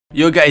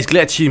Yo guys,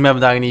 Gletscher hier met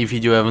vandaag een nieuwe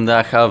video en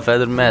vandaag gaan we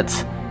verder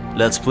met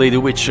Let's Play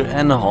The Witcher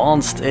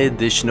Enhanced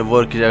Edition. De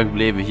vorige keer zijn we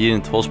gebleven hier in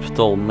het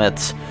hospital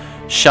met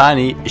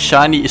Shani.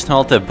 Shani is nog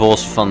altijd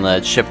boos van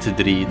chapter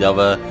 3 dat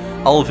we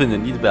alle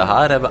vinden niet bij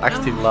haar hebben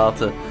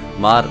achtergelaten,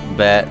 maar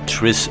bij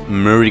Triss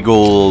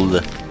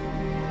Merigold.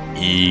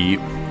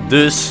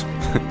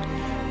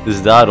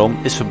 Dus daarom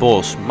is ze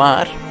boos.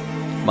 Maar.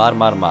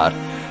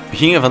 We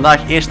gingen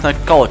vandaag eerst naar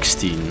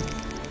Kalkstein.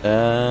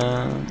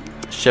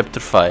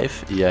 Chapter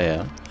 5,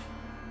 ja.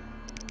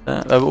 We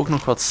hebben ook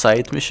nog wat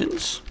side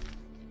missions.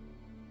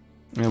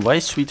 Why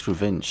Sweet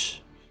Revenge?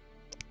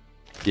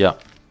 Ja.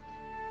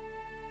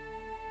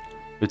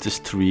 Het is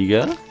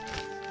Triga.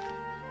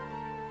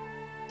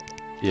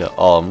 Ja,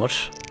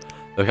 Almer.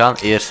 We gaan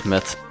eerst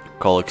met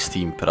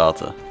Kalkstein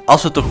praten.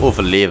 Als we toch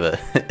overleven.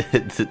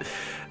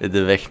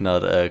 de weg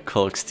naar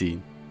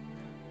Kalkstein.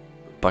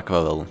 Pakken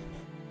we wel.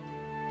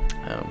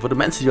 Voor de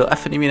mensen die al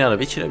even niet meer naar de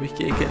Witcher hebben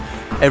gekeken.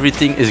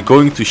 Everything is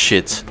going to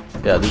shit.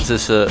 Ja, dit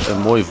is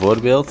een mooi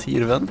voorbeeld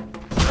hiervan.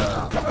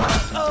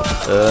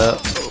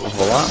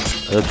 Voilà.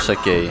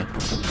 Hupsakee.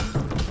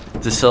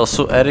 Het is zelfs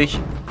zo erg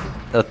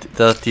dat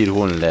het hier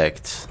gewoon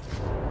lijkt.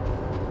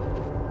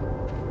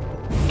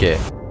 Oké.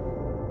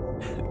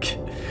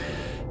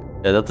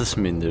 Ja, dat is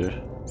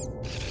minder.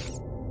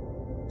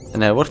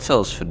 En hij wordt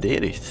zelfs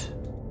verdedigd.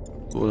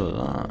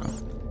 Voilà.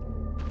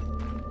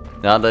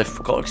 Ja, dat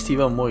heeft Kalkstein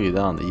wel mooi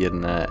gedaan. Hier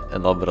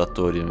een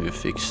laboratorium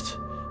gefixt.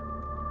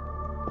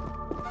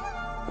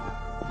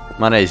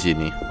 Maar hij is hier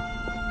niet.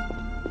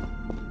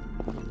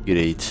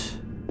 Great.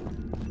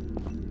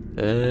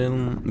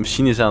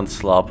 Misschien is hij aan het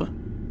slapen.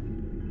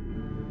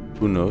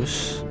 Who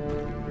knows?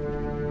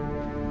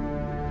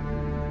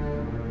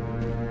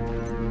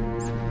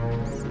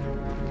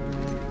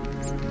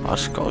 Waar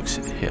is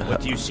Kalkstein?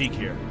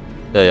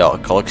 Ja,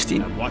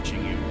 Kalkstein.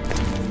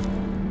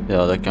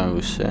 Ja, dat kan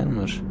goed zijn,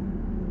 maar...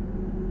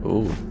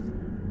 Oh.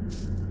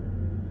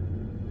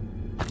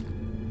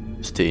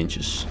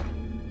 Steentjes.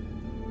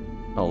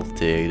 I'll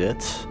take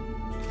that.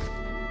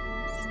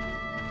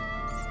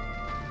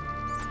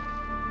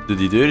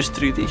 Die deur is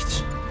terug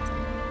dicht.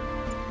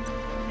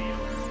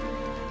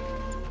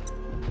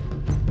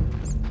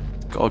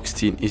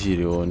 Kalkstein is hier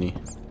gewoon niet.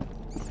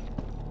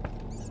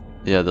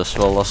 Ja, dat is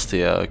wel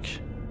lastig eigenlijk.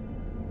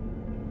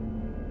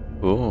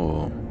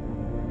 Oh.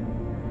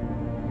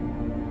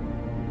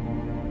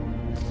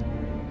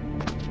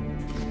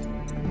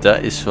 Dat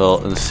is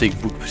wel een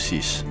sick boek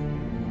precies.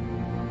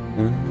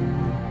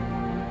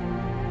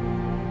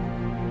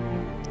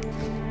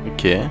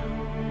 Oké.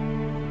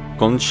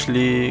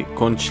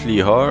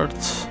 Conchly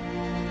Hard.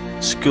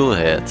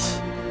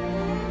 Skullhead.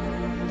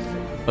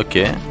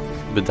 Oké.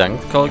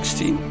 Bedankt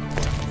Kalkstein.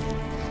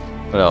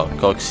 Ja,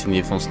 Kalkstein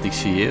heeft ons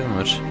niks gegeven,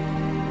 maar...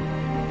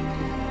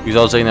 Ik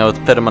zou zeggen dat we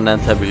het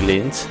permanent hebben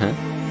geleend. Hè?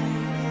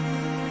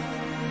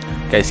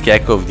 Kijk eens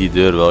kijken of die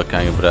deur wel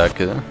kan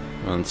gebruiken. Hè?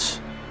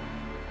 Want...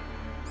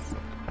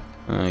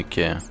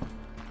 Oké.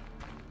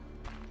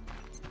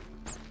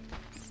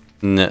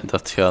 Nee,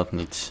 dat gaat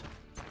niet.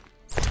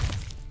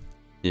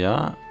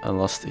 Ja,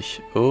 lastig.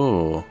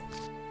 Oh.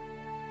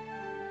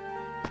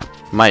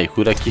 Mai,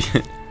 goed dat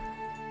je...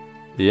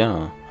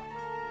 Ja.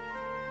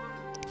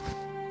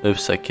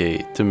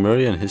 Upsakee.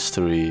 Temurian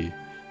History.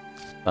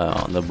 Ah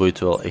ja, dat boeit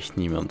wel echt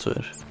niemand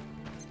hoor.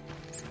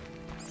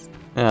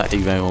 Ja,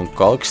 ik ben gewoon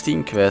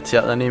Kalkstein kwijt.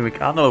 Ja, dan neem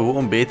ik aan dat we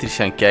gewoon beter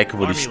gaan kijken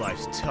voor die...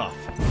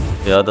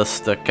 Ja,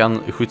 dat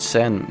kan goed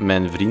zijn,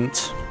 mijn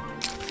vriend.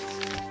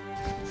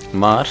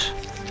 Maar,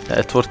 ja,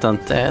 het wordt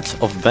aan tijd.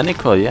 Of ben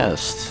ik wel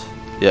juist?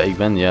 Ja, ik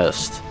ben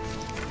juist.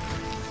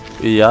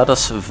 Ja, dat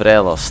is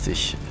vrij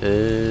lastig.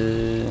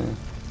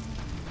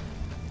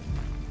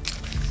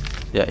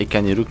 Ja, ik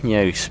kan hier ook niet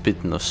erg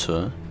spitten of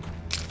zo.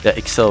 Ja,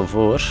 ik stel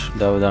voor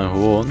dat we dan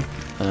gewoon...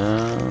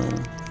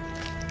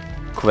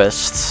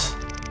 Quest.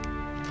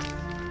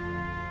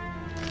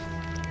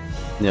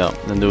 Ja,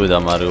 dan doen we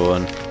dat maar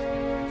gewoon.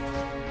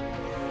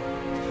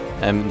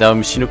 En dat we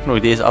misschien ook nog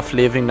deze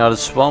aflevering naar de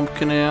swamp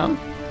kunnen gaan.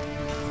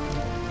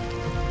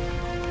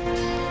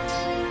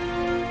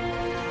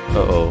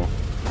 Oh.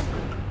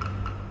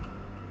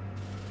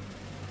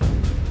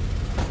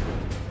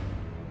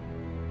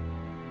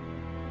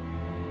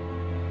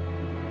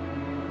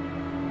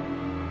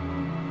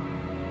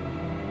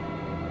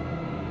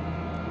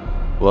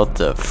 What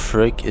the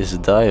frick is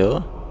that,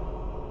 joh?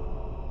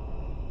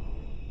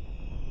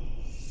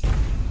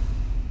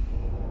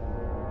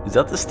 Is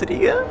dat de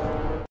striga?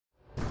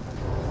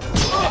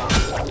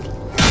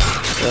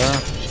 Ja.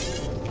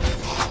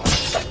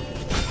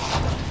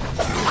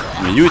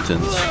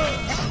 Mutant.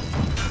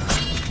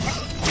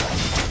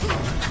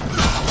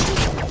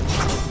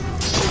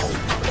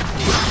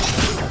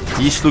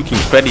 He's looking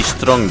pretty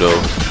strong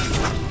though.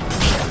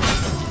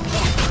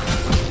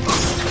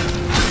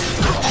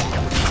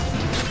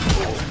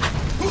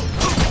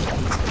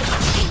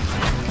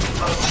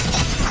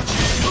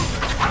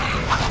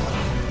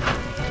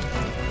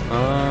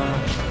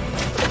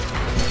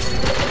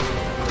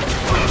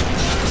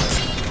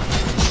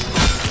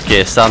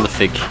 Oké, staande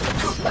fik.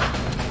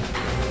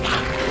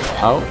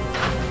 Auw.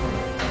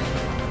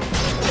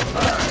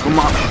 Kom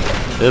maar.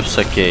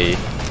 Hupsakee.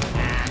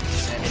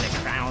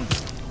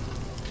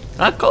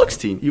 Ah,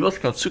 Kalkstein. Die was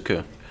ik aan het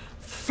zoeken.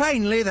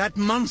 Finally, that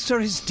monster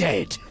is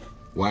dead.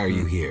 Why are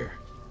you here?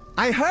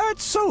 I heard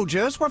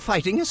soldiers were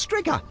fighting a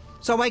Striga,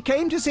 so I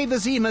came to see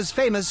Vizima's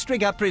famous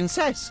Striga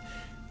princess.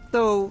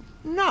 Though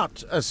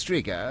not a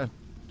Striga,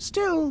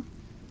 still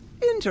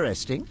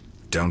interesting.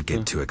 Don't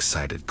get too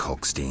excited,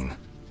 Kalkstein.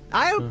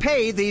 I'll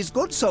pay these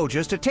good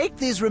soldiers to take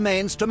these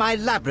remains to my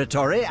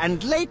laboratory,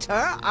 and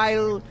later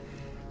I'll...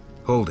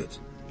 Hold it.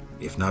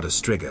 If not a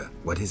Striga,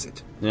 what is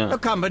it? A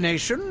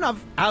combination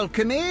of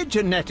alchemy,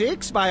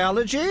 genetics,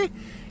 biology,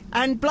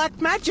 and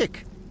black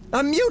magic.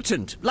 A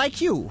mutant,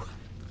 like you.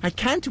 I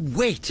can't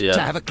wait to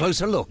have a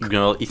closer look. Ik ben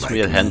wel iets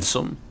meer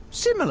handsome.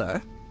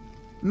 Similar.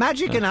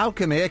 Magic and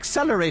alchemy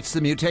accelerates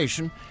the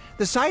mutation.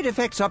 The side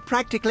effects are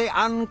practically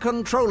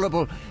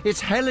uncontrollable.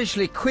 It's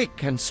hellishly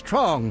quick and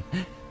strong.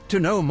 To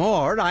know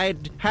more,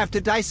 I'd have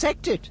to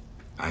dissect it.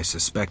 I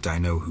suspect I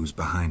know who's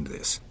behind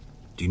this.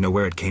 Do you know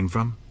where it came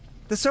from?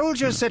 The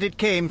soldier said it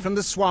came from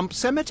the swamp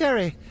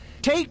cemetery.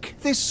 Take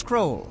this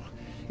scroll.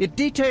 It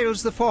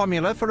details the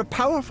formula for a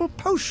powerful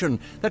potion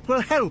that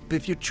will help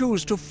if you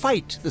choose to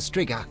fight the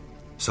Striga.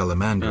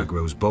 Salamandra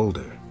grows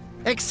bolder.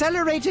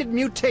 Accelerated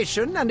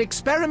mutation and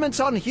experiments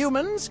on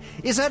humans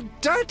is a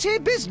dirty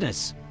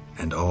business.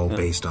 And all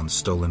based on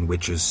stolen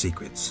witches'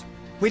 secrets.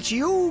 Which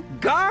you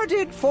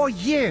guarded for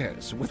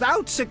years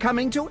without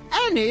succumbing to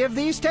any of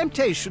these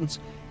temptations.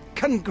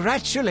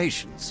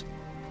 Congratulations.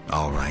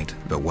 All right,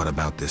 but what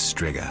about this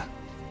Striga?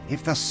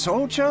 If the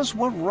soldiers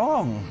were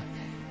wrong,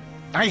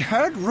 I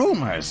heard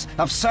rumors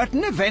of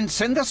certain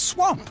events in the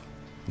swamp.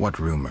 What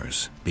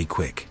rumors? Be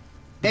quick.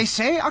 They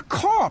say a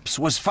corpse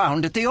was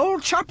found at the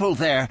old chapel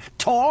there,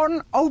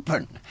 torn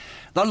open.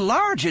 The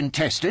large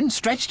intestine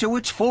stretched to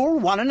its full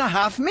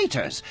 1.5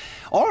 meters.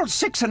 All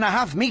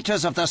 6.5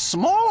 meters of the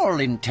small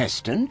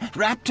intestine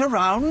wrapped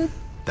around...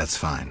 That's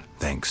fine,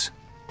 thanks.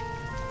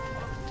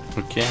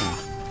 Oké.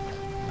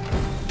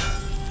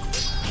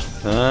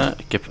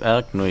 Ik heb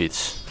eigenlijk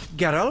nooit.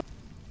 Geralt?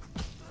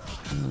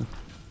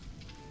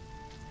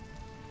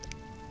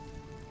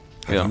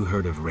 Have you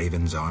heard of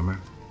Raven's armor?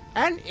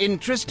 An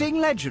interesting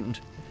legend.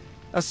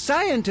 A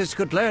scientist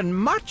could learn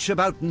much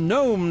about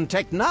gnome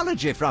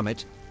technology from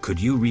it.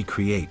 Could you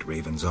recreate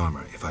Raven's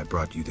armor if I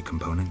brought you the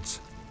components?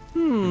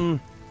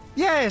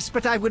 Yes,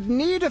 but I would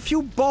need a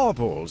few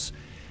baubles.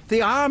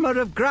 The armor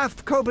of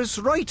Graf Kobus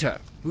Reuter,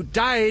 who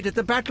died at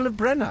the Battle of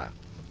Brenna.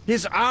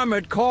 His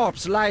armored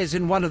corpse lies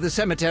in one of the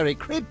cemetery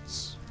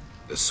crypts.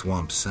 The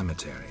swamp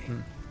cemetery.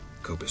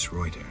 Kobus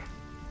Reuter.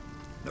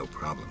 No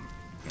problem.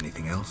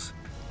 Anything else?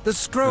 The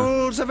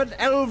scrolls of an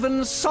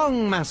elven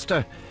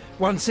songmaster.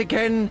 Once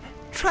again,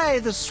 try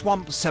the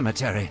swamp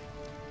cemetery.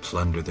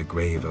 Plunder the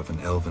grave of an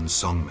elven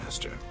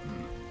songmaster.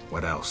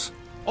 What else?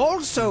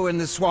 Also in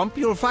the swamp,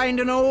 you'll find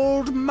an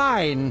old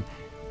mine.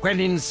 When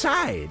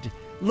inside,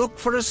 look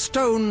for a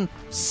stone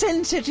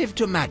sensitive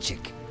to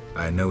magic.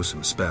 I know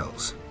some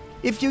spells.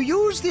 If you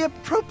use the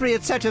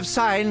appropriate set of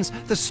signs,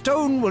 the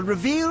stone will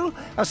reveal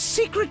a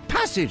secret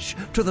passage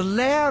to the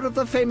lair of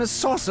the famous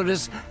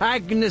sorceress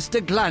Agnes de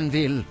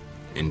Glanville.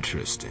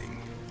 Interesting.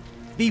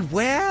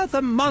 Beware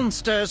the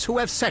monsters who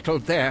have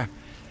settled there.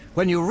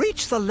 When you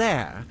reach the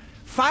lair,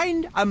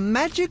 find a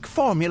magic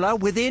formula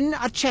within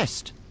a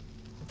chest.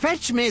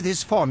 Fetch me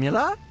this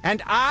formula,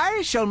 and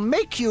I shall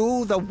make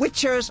you the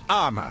Witcher's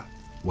armor.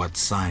 What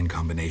sign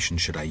combination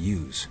should I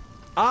use?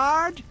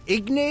 Ard,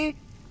 Igni,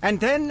 and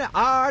then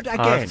Ard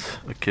again.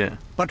 Okay.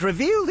 But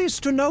reveal this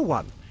to no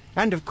one.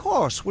 And of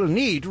course we'll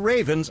need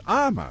Raven's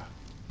armor.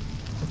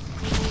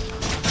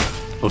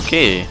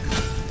 Oké.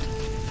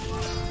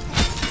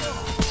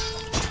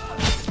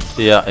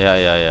 Ja.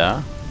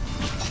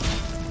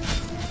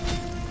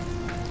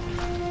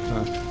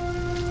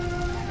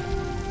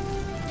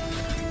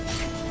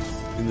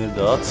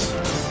 Inderdaad.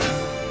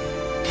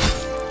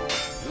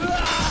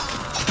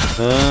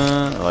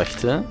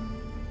 Wacht hè.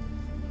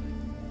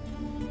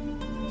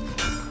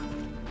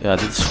 Ja,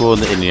 dit is gewoon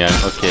de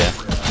ingang, oké.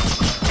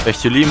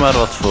 Vecht jullie maar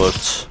wat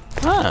voort.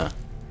 Ah.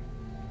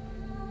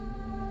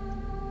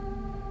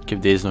 Ik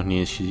heb deze nog niet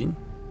eens gezien.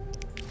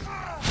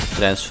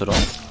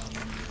 Transferon.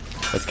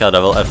 Ik ga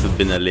dat wel even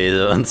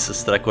binnenlezen, want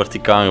straks word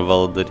ik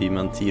aangevallen door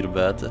iemand hier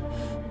buiten.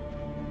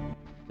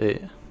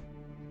 Hey.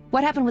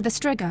 What happened with the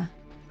Striga?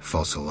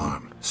 False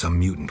alarm. Some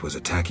mutant was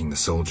attacking the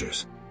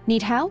soldiers.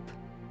 Need help?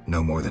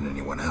 No more than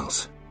anyone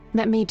else.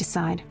 Let me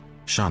decide.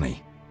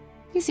 Shawnee,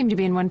 You seem to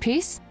be in one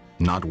piece.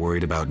 not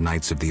worried about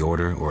Knights of the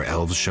Order or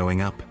elves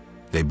showing up?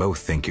 They both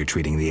think you're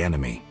treating the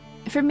enemy.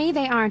 For me,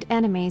 they aren't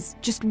enemies,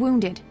 just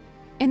wounded.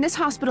 In this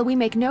hospital, we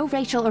make no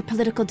racial or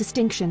political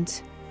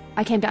distinctions.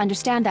 I came to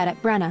understand that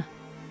at Brenna.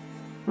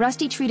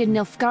 Rusty treated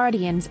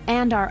Nilfgaardians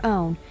and our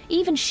own,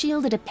 even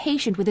shielded a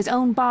patient with his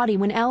own body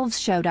when elves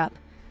showed up.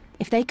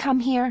 If they come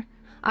here,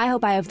 I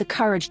hope I have the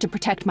courage to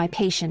protect my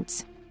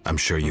patients. I'm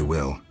sure you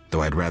will,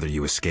 though I'd rather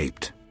you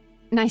escaped.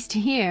 Nice to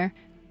hear.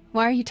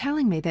 Why are you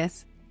telling me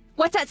this?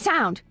 What's that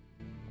sound?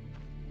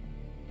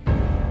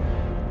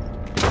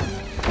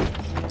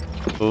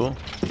 Oh.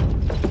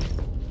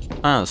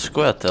 Ah,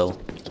 Squirtle.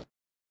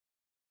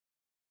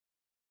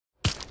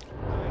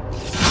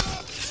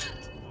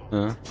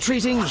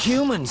 Treating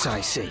humans,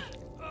 I see.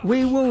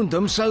 We wound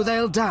them so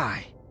they'll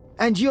die.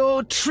 And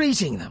you're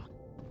treating them.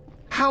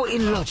 How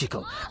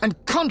illogical and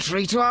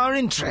contrary to our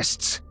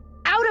interests.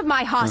 Out of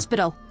my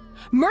hospital!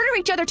 Murder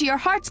each other to your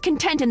heart's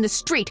content in the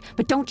street,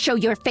 but don't show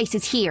your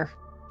faces here.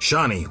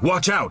 Shawnee,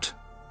 watch out!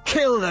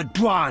 Kill the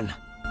Dwan!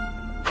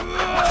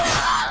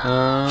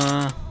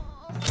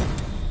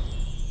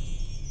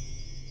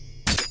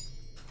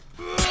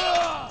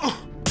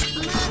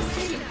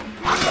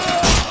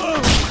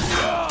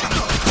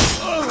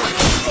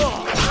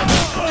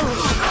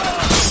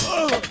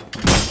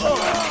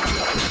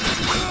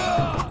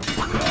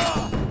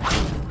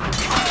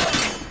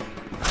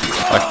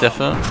 Wacht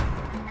even.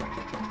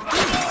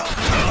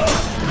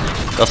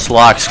 Dat is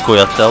laag,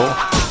 Squirtle.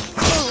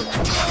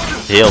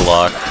 Heel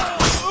laag.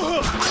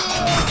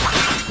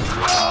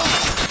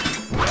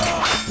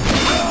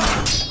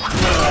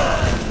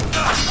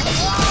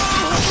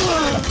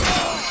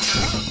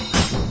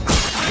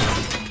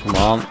 Come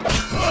on.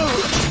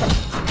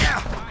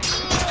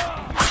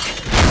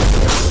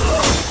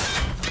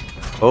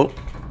 Oh.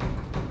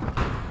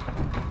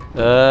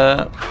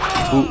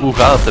 Hoe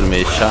gaat het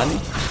ermee, Shani?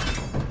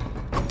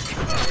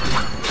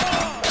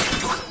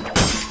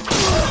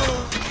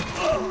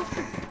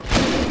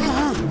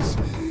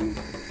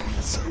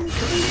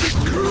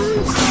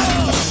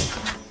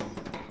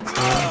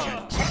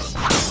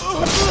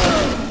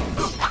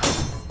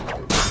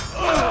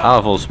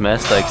 Ah, volgens mij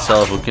sta ik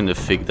zelf ook in de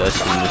fik, dat is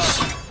een mis.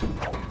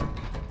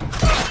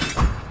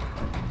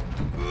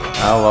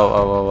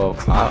 Auw.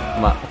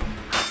 Ah, maar...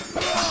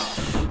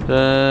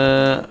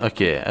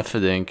 Oké,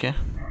 even denken.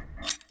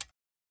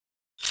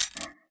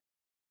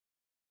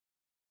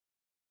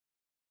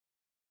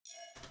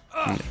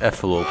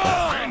 Even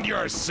lopen.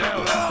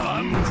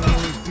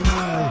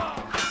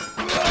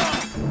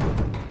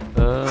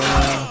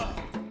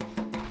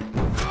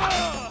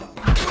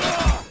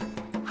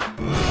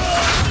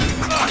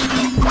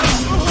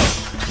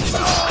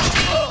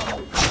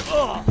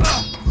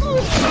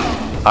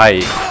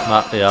 Ai,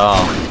 maar ja.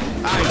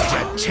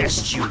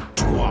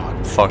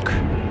 Fuck.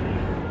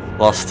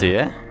 Lastig,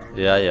 hè?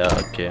 Ja,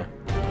 oké.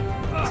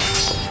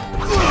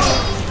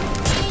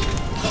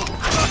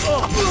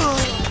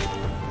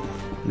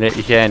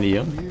 Nee, jij niet,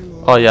 hoor.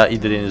 Oh ja,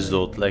 iedereen is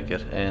dood.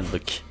 Lekker,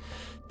 eindelijk.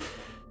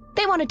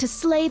 They wanted to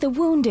slay the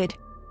wounded.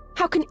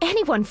 How can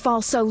anyone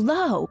fall so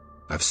low?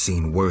 I've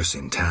seen worse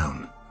in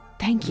town.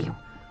 Thank you.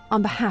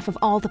 On behalf of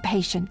all the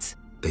patients.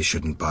 They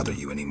shouldn't bother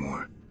you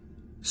anymore.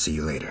 See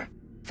you later.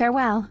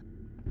 Farewell.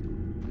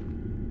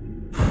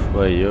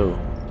 Well, yo.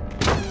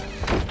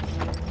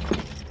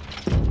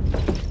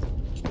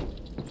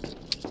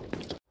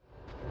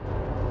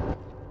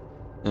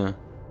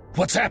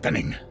 What's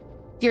happening?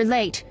 You're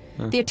late.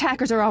 The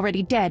attackers are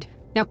already dead.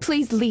 Now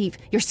please leave.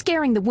 You're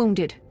scaring the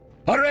wounded.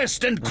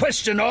 Arrest and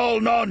question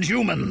all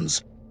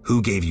non-humans.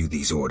 Who gave you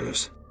these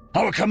orders?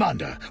 Our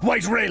commander,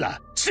 White Rayla.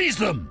 Seize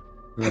them!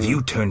 Have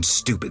you turned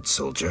stupid,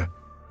 soldier?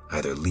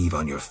 Either leave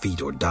on your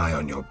feet or die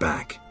on your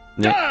back.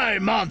 Die,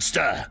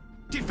 monster!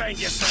 Defend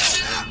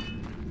yourself!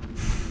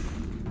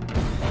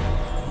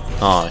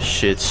 Oh,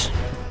 shit.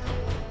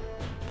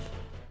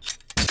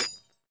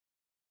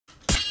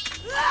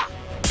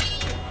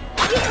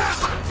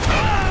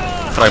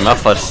 Ik vraag me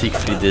af waar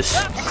Siegfried is.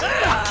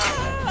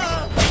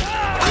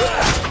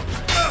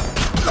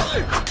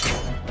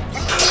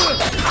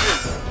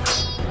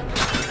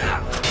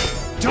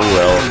 Oh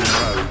wel.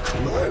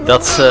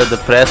 Dat is de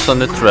prijs van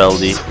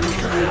neutrality.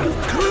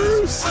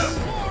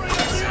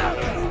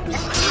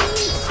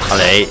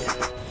 Allee.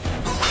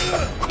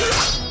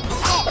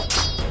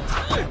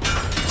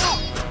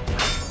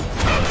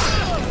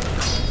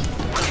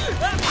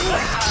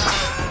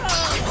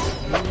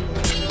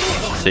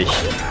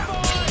 Zeg.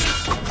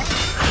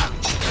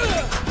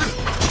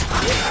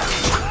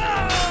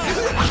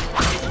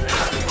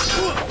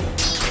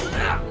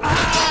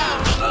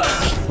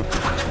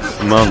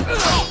 Man.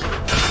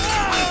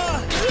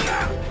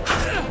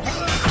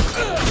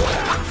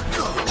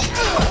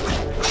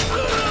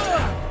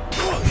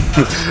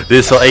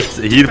 Dit is wel echt,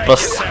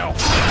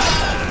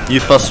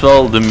 hier past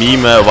wel de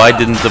meme why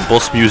didn't the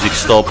boss music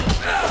stop.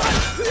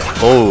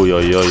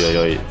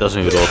 Oei, dat is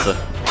een grote.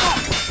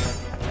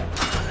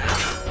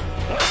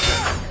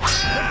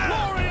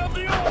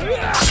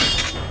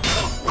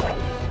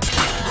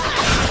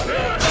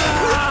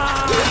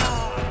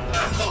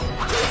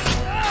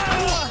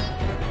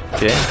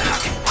 Oké.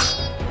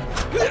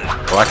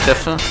 Wacht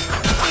even.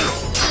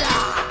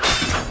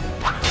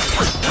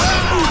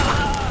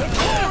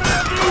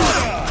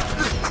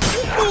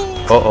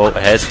 Oh,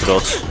 hij is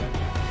groot.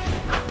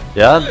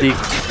 Ja, die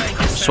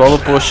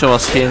swallow potion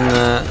was geen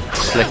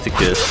slechte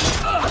keus.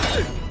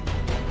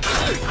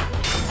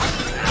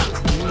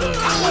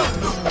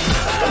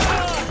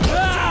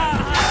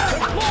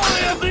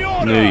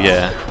 Nu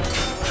jij.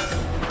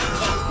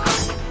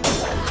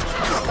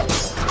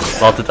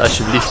 Laat het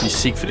alsjeblieft niet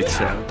Siegfried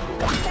zijn.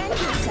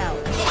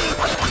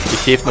 Ik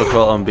geef nog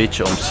wel een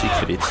beetje om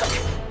Siegfried.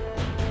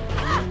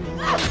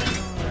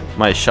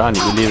 Maar Shani,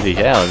 hoe leefde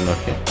jij eigenlijk nog?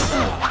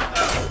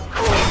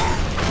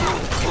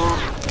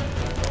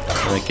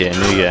 Oké,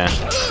 nu jij.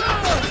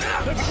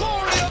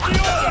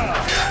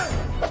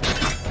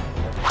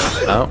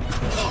 Oh.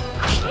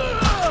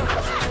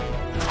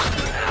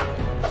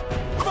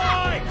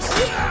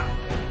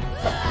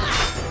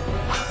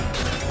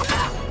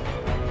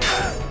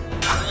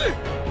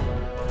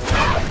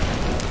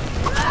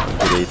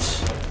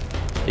 Great.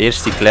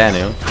 Eerst die kleine,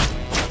 joh.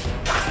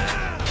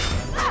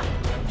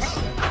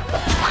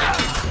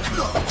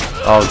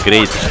 Oh,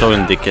 great. Er is nog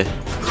een dikke.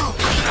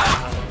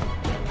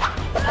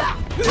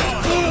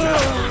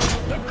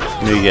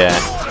 Nu jij.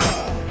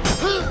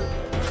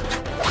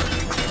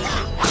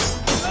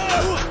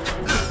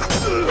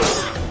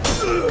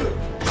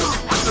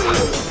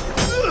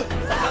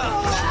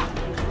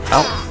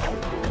 Au.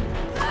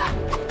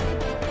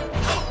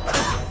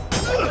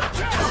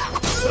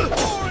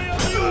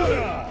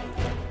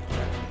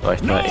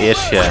 Wacht maar,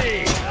 eerst jij.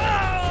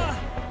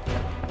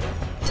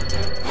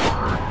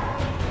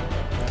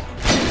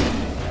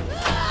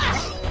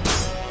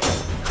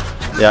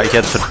 Ja, je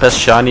hebt verpest,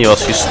 Shani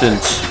was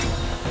gestunt.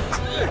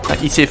 Ja,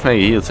 iets heeft mij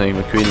geheeld, zeg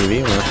maar, ik weet niet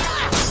wie, maar...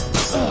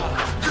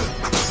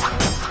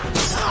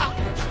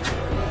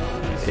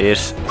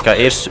 Ik ga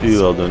eerst u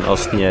wel doen,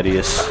 als het niet erg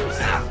is.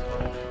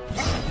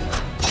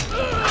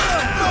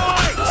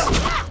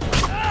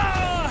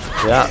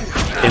 Ja,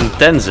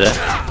 intens hè.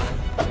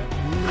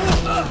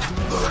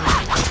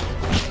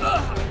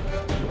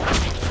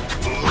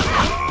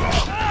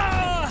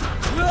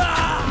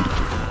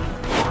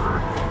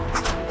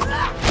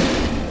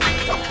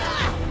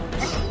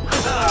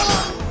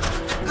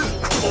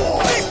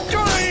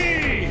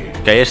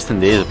 Ik ga eerst in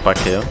deze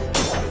pakken, joh.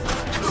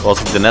 Was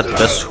ik er net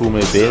best goed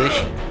mee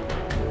bezig.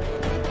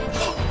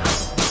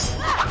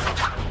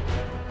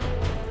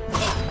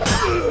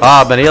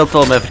 Ah, ik ben heel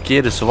veel met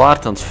verkeerde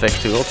zwaard aan het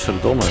vechten,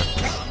 godverdomme.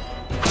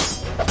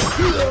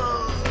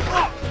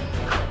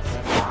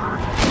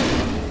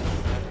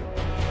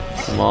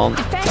 Man.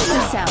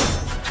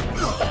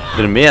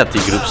 Ermee dat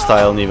die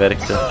groepstyle niet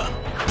werkte.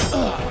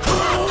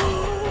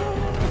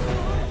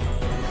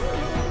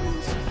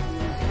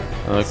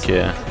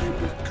 Oké.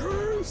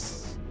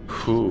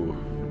 Oeh.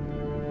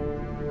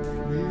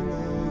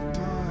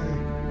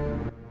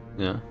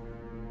 Ja.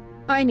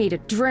 I need a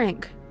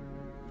drink.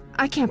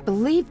 I can't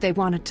believe they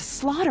wanted to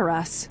slaughter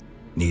us.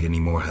 Need any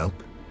more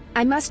help?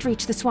 I must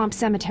reach the swamp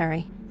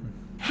cemetery.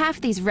 Half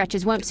these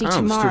wretches won't see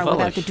tomorrow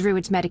without the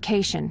druid's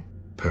medication.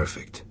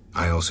 Perfect.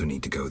 I also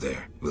need to go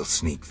there. We'll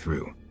sneak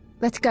through.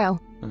 Let's go.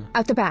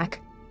 Out the back.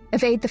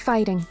 Evade the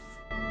fighting.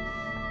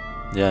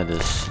 Ja,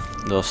 dus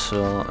dat is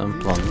wel een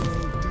plan.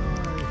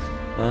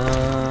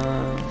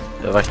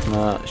 Wacht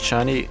maar,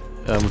 Shani,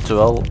 we moeten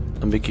wel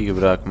een beetje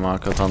gebruik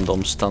maken van de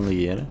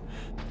omstandigheden.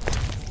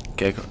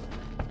 Kijk,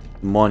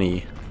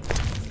 money.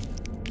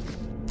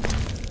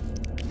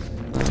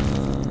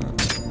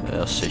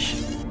 Ja, zeg.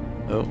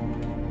 Oh.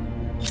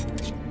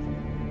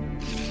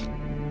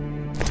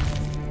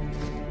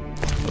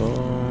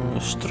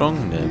 Oh,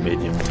 strong? Nee,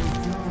 medium.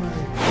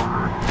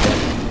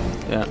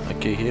 Ja,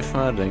 oké, geef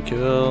maar,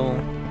 dankjewel.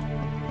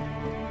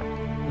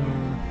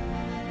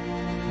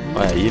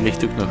 Oh ja, hier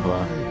ligt ook nog wat.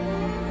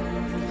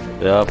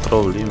 Ja,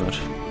 problemer.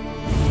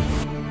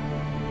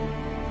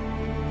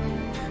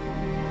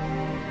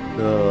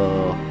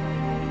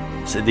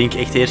 Ze denken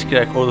echt eerst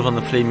krijg ik orde van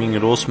de Flaming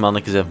Rose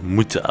mannetjes en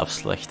moeten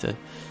afslachten.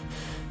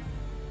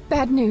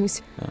 Bad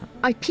news.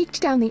 I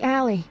peeked down the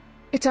alley.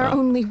 It's our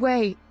only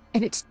way,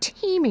 and it's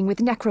teeming with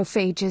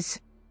necrophages.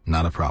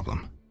 Not a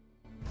problem.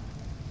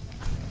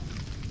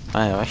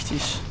 Ah ja, wacht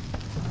eens.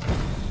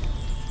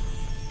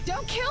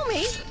 Don't kill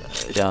me.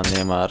 Ja,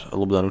 nee, maar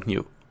loop dan ook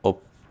niet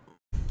op.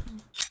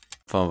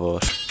 Van voor.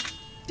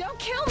 Don't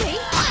kill me.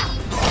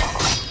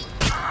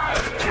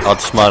 Oh,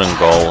 het is maar een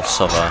goal,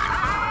 ça va.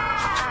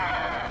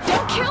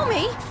 Don't kill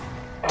me.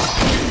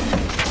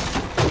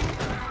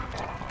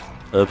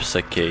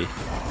 Hupsakee.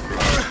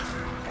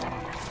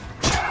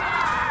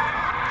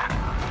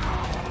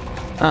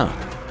 Ah.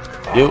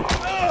 Yo.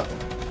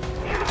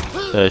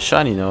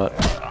 Shani nou.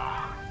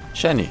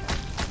 Shani.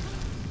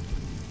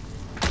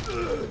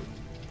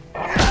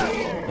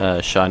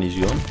 Shani's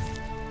gone.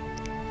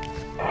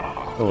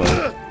 Oh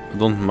well.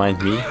 Don't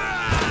mind me.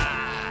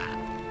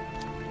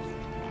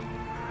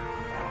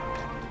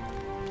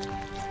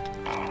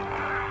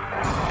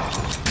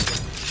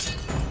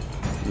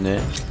 Nee.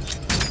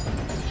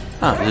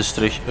 Ah, ze is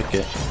terug.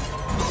 Oké.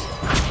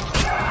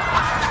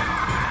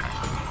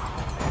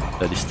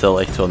 Ja, die stelt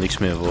echt wel niks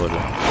meer voor.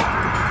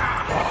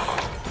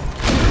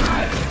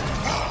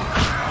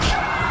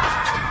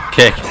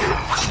 Kijk.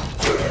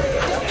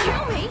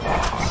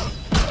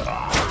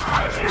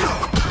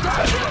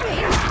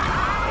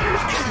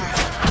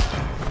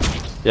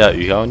 Ja,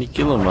 u gaan we niet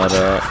killen, maar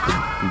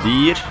die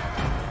hier.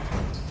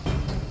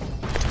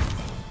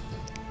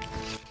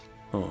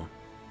 Oh.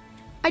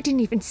 I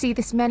didn't even see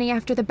this many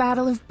after the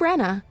Battle of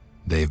Brenna.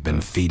 They've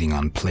been feeding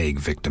on plague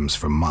victims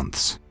for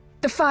months.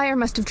 The fire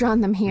must have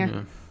drawn them here.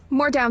 Yeah.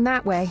 More down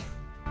that way.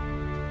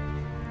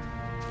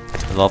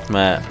 Laat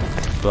mij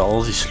wel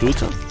alles eens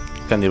looten.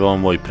 kan hier wel een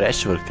mooi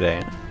prijsje voor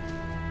krijgen.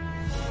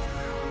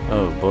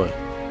 Oh boy.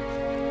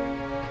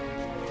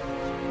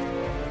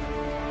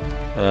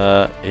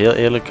 Heel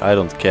eerlijk, I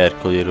don't care. Ik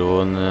wil hier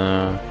gewoon...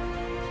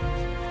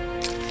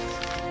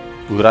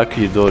 Hoe raak ik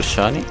hier door,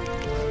 Shani?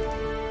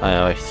 Ah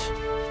ja, wacht.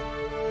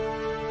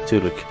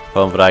 Tuurlijk.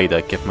 Waarom vraag je dat?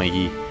 Ik heb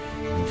magie.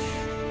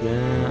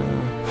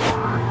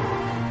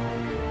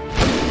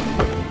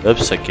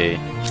 Hupsakee.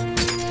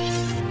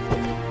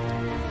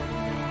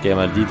 Oké,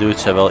 maar die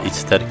dudes zijn wel iets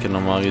sterker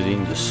normaal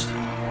gezien, dus...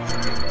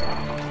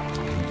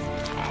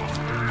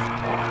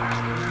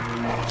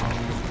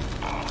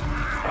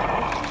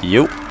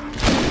 Yo.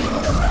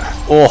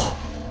 Oh.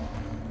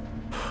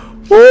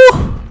 Oeh.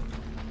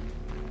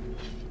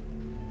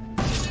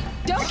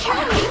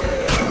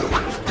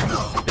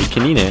 Ik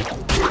niet, hè.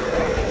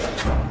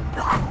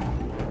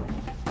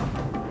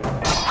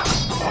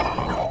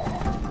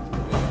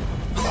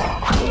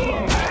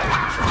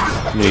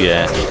 Nu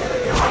jij.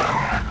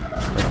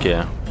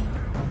 Oké.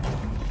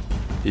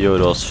 Yo,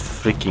 dat was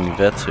freaking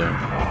vet, joh.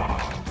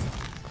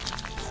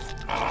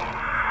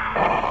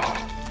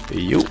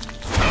 Yo.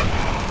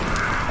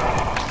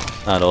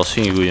 Ah, dat was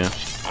geen goeie.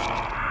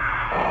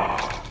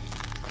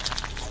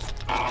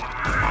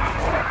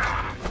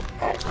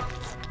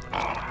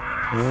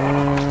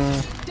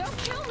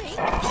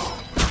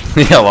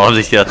 Ja, waarom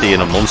zeg je dat tegen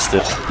een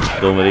monster,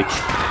 dommerik?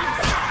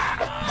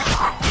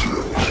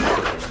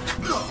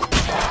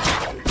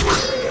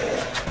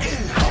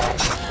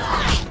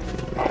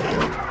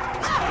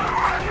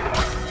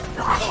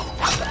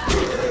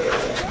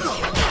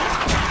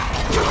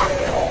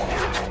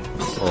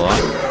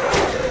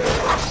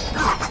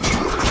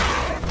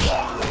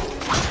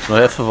 Nog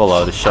even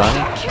volhouden,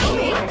 Shani.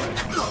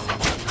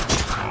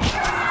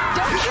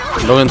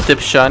 Nog een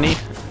tip, Shani.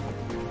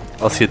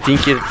 Als je 10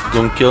 keer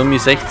don't kill me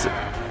zegt,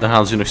 dan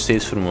gaan ze je nog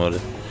steeds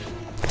vermoorden.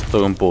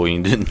 Toch een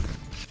poging doen.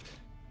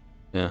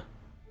 Ja.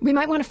 We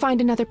might want to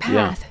find another path.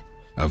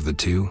 Ja. Of the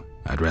two,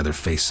 I'd rather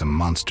face some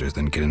monsters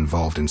than get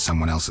involved in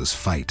someone else's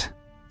fight.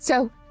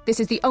 So, this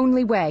is the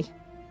only way.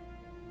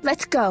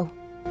 Let's go.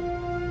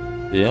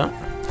 Ja.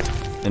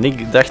 En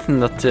ik dacht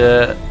dat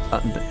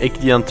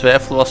ik die aan het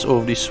twijfelen was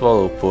over die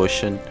swallow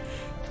potion.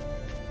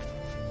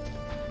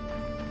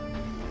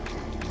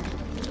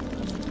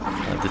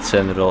 Ja, dit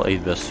zijn er al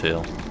echt best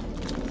veel.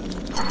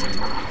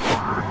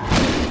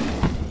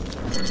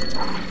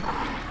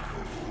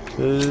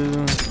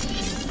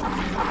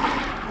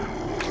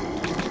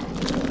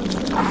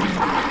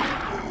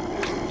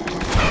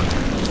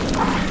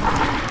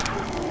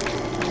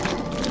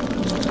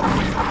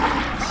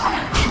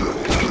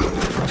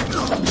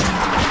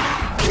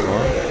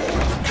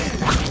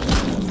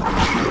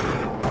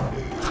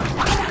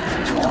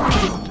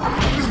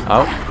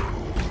 Au.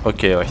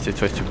 Oké, wacht.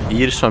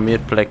 Hier is wat meer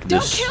plek,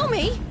 dus...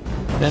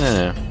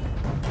 Nee.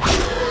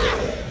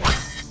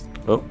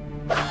 Oh.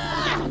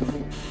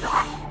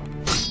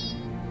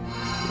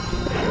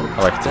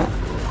 Wacht, hè.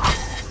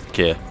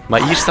 Oké,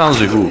 maar hier staan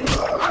ze goed.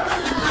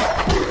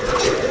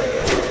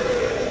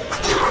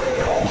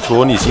 Ik moet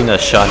gewoon niet zien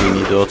dat Shani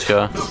niet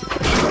doodgaat.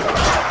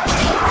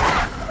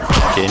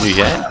 Oké, nu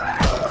jij.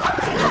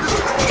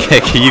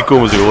 Kijk, hier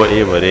komen ze gewoon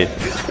één voor één.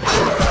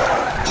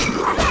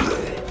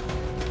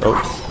 Oh.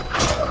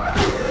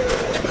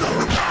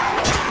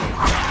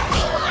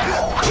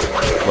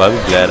 Waar ben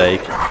ik blij dat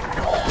ik...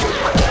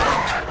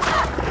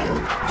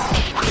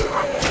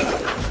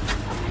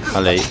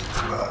 Allee.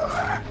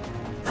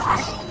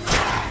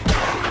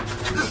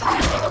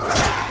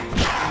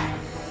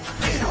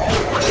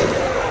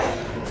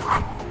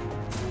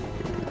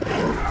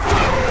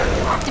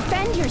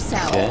 Defend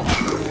yourself. Okay.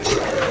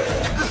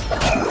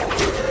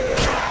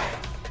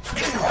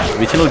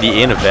 Weet je nog die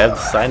ene vijfde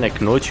sign dat ik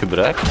nooit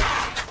gebruik?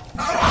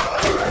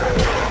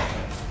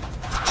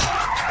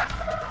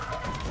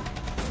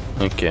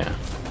 Oké.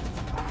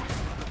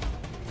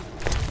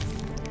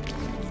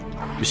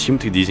 Misschien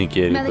moet ik die eens een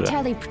keer gebruiken.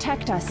 Militarily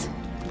protect us.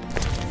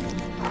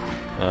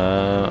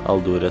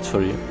 I'll do that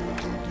for you.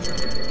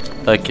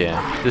 Oké,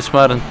 dit is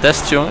maar een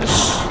test,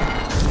 jongens.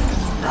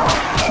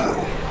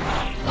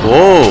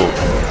 Wow.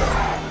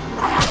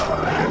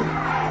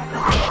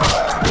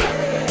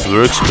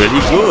 Works pretty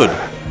good.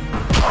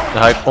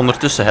 Dan ga ik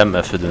ondertussen hem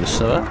even doen,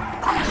 zo.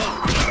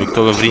 Nu ik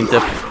toch een vriend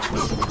heb.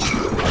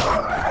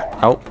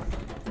 Au.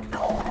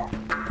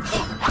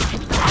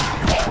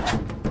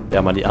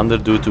 Ja, maar die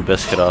andere doet het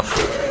best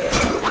graaf.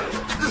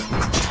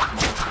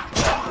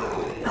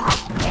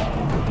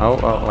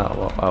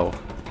 Au.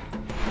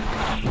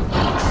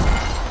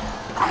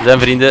 We zijn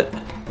vrienden.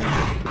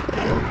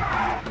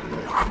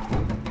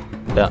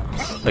 Ja,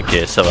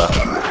 oké, ça va.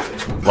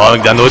 Waarom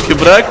ik dat nooit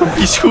gebruik? Hoe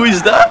vies goed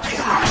is dat?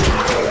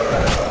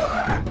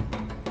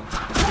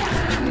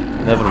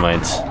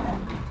 Nevermind.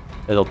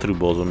 Hij is al terug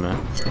boos op mij.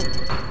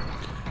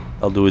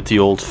 I'll do it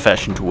the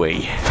old-fashioned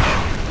way.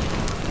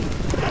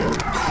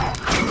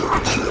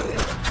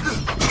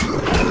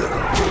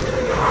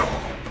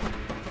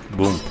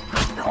 Boom.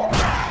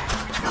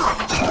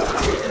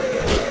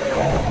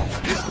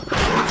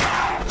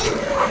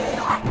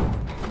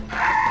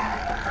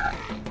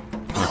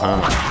 Aha.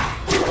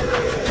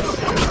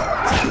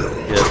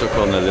 Je hebt ook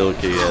wel een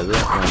lelijke geit,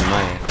 hè?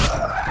 Amai.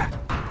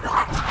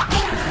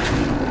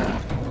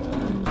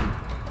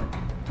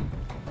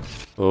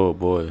 Oh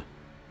boy.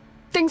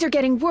 Things are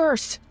getting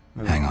worse.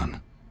 Hang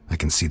on. I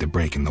can see the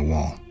break in the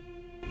wall.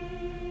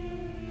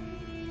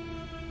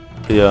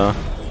 Ja.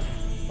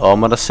 Oh,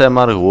 maar dat zijn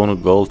maar gewone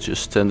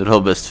goaltjes. Het zijn er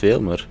wel best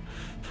veel, maar...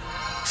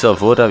 Ik stel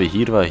voor dat we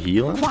hier wat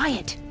healen.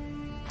 Quiet.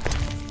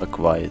 Wat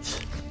quiet.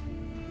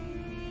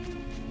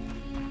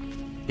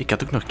 Ik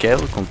had ook nog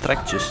keihard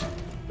contractjes.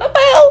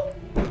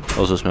 Dat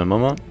was dus mijn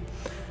mama.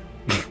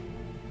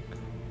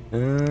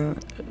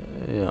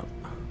 Ja.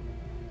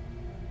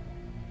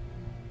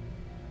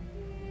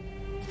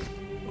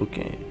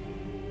 Oké.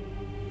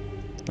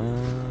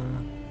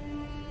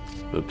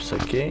 Ups,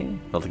 oké.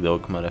 Laat ik dat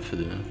ook maar even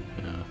doen.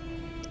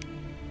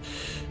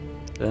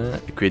 Ja.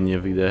 Ik weet niet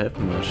of ik dat heb,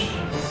 maar...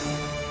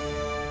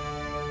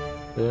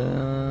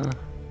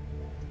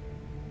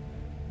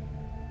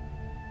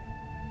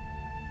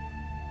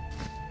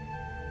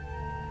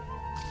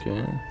 Oké,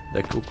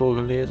 dat heb ik ook al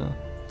gelezen.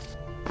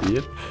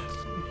 Yep,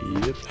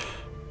 yep.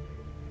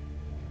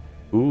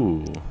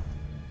 Oeh.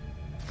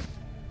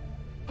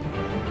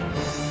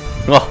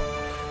 Oh,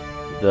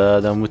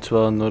 dat moet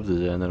wel in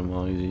orde zijn,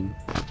 normaal gezien.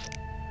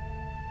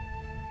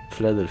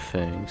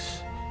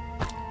 Fladderfangs.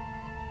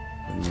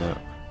 Nou.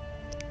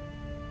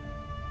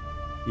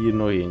 Hier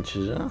nog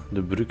eentjes, hè?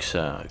 De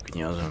Bruxa. Ik weet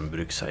niet wat zo'n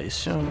Bruxa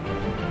is, zo.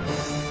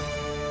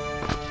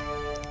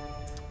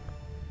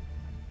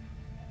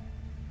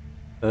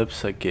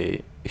 Ups, oké.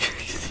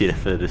 Ik zit hier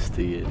even rustig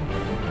in.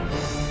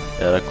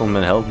 Ja, daar komt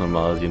mijn held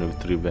normaal gezien ook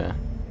terug bij.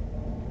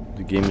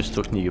 De game is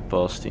toch niet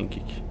gepast, denk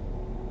ik.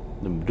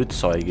 De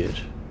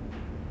bloedzeiger.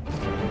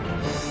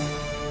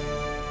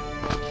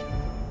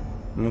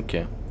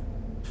 Oké.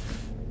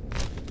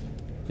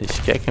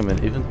 Eens kijken in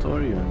mijn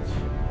inventory, want...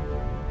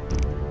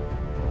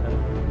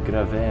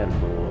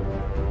 Gravairbol.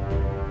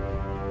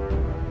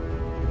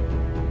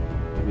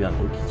 Heb je dan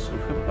ook iets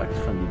opgepakt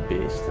van die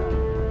beesten?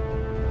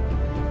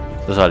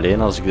 Dat is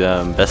alleen als ik daar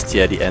een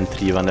bestiary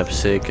entry van heb,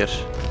 zeker.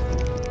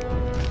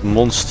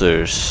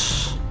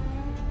 Monsters.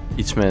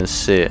 Iets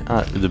met een C.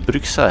 Ah, de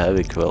Bruxa heb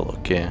ik wel,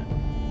 oké.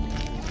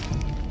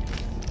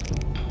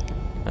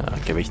 Ja,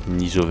 ik heb echt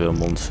niet zoveel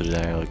monsters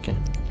eigenlijk, hè.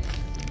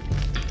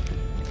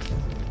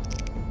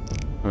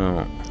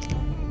 Oh.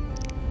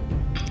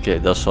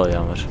 Oké, dat is wel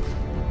jammer.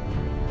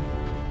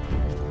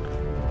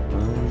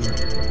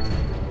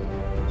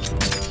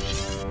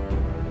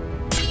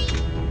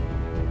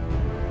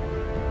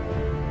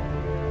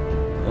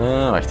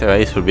 Wacht, ik ga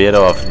eens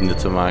proberen wat vrienden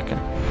te maken.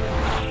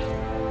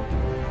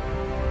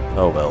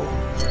 Oh wel.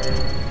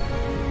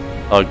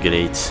 Oh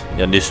great.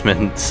 Ja, nu is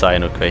mijn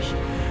sign ook weg.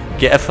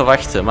 Oké, even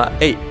wachten. Maar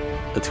hey,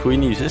 het goede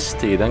nieuws is,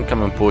 tegen dan kan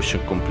mijn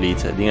potion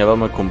complete. Ik denk dat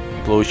wel mijn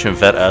potion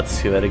ver uit is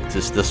gewerkt,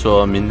 dus dat is wel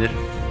wat minder.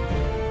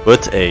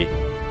 But hey. Ik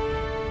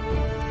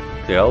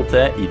zeg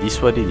altijd, it is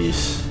what it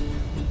is.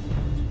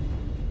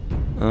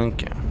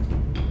 Oké.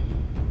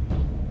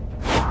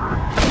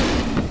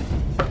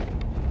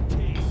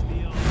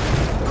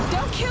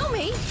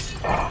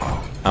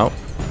 Au.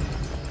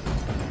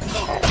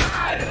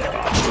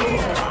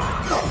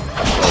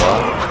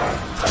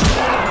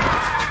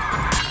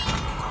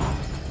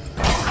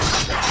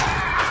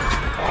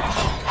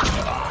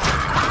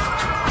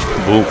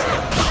 Boom.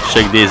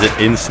 Check deze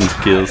instant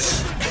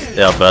kills.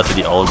 Ja, buiten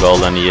die algal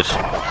dan hier.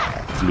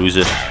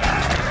 Loser.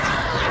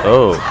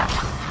 Oh.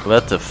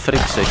 Wat de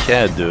frik zeg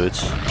jij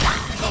dood?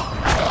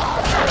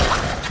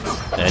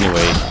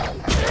 Anyway.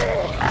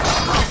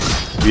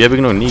 Die heb ik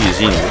nog niet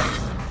gezien. Hoor.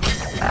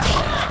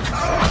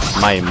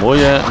 Maar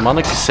mooie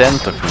mannetjes zijn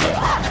toch niet.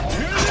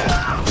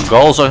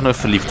 Gal zou nog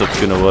verliefd op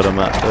kunnen worden,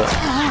 maar...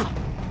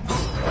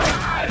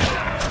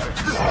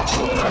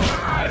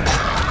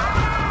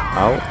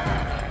 Auw.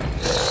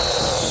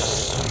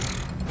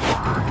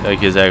 Ja,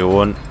 je bent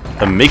gewoon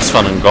een mix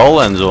van een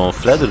gal en zo'n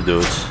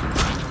fladderdood.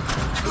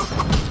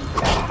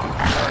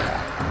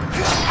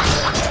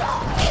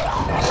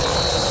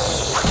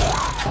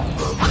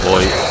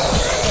 Hoi.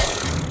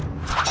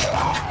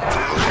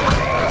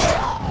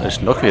 Er is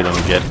nog weer een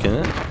gerken,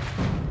 hè.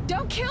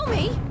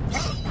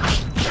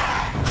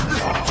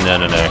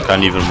 Nee, ik ga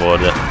niet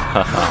vermoorden.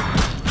 Haha.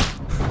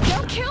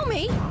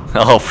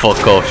 Oh,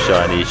 fuck off,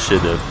 Shiny,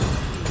 shut up.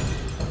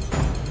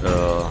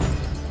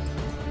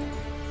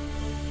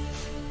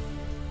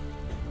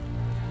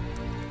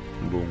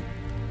 Boom.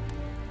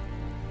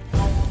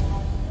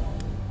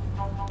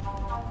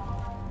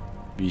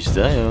 Wie is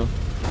dat, joh?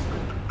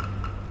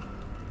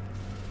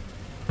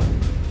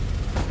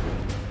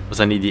 Was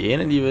dat niet die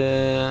ene die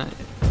we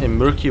in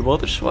Murky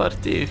Waters waren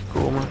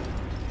tegengekomen?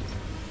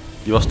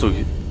 Die was toch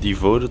die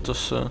voor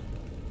tussen.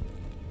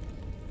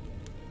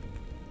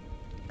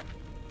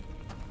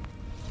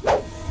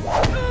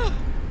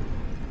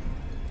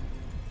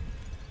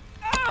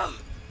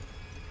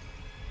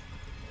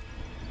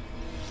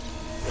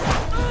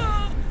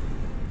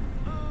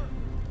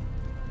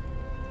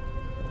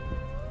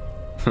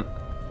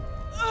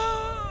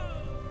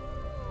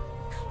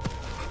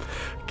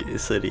 Oké,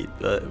 sorry.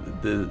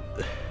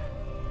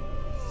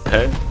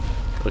 Hè?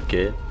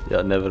 Oké,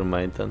 ja, never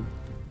mind dan.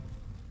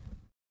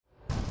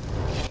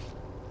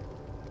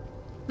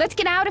 Let's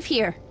get out of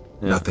here.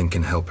 Ja. Nothing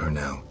can help her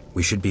now.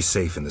 We should be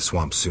safe in the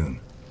swamp soon.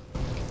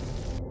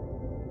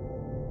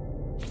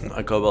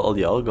 Ik wou wel al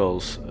die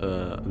algals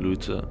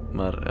looten,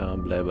 maar ja,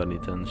 blijkbaar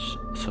niet. En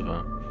ça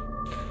va.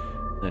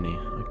 Nee, niet.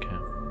 Oké.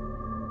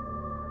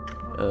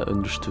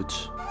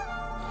 Understood.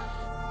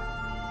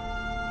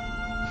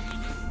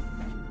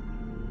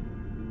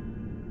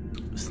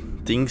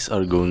 Things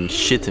are going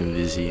shit in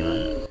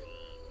Vizima.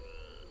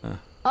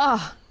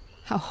 Oh,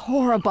 how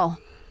horrible.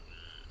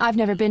 I've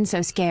never been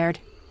so scared.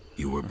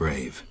 You were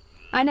brave.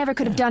 I never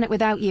could have done it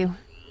without you.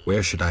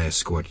 Where should I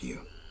escort you?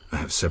 I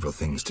have several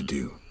things to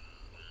do.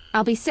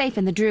 I'll be safe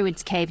in the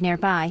druid's cave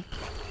nearby.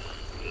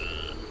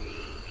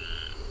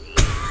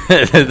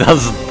 Dat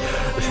is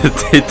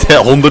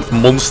de 100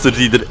 monster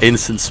die er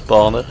instant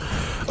spawnen.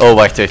 Oh,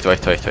 wacht.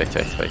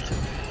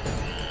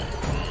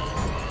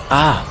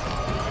 Ah.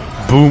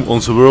 Boom,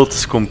 onze world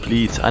is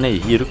complete. Ah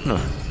nee, hier ook nog.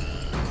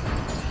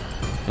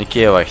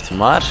 Oké, wacht,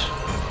 maar...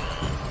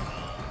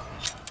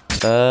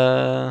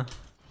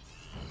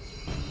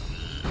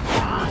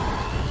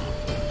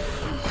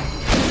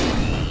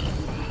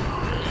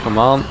 Come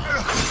on.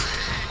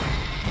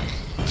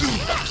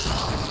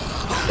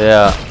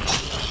 Ja.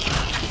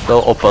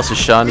 Wel oppassen,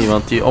 Shani,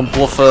 want die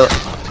ontploffen.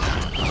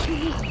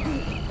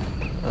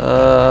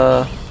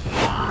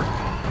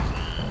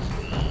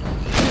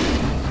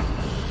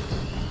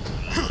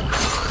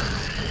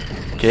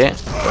 Oké,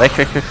 weg.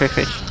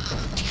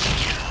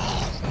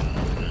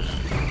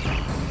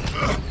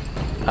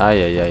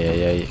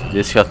 Ai.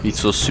 Dit gaat niet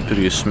zo super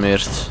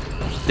gesmeerd.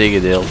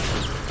 Tegendeel.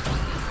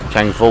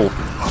 Gang vol.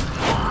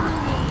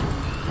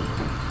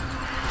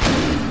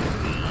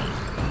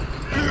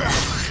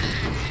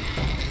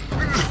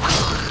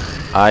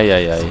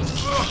 Ai.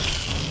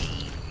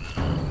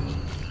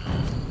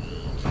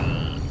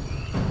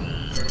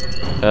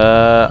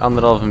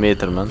 1,5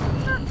 meter, man.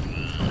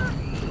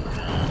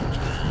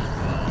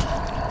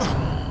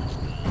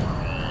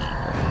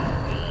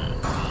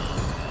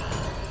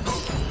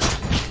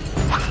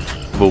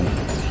 Boom.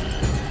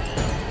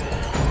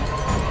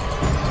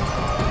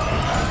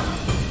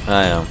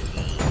 Ah ja,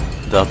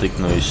 dat had ik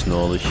nog eens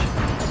nodig.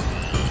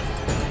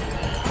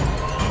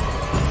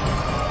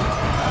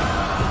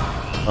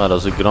 Ah, dat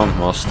is een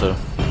Grandmaster.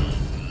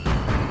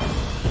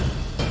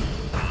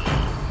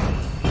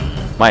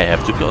 Maar je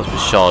hebt ook wel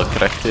speciale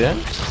krachten, hè?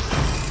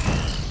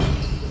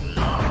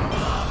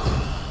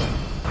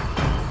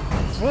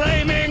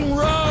 Flaming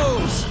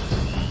Rose!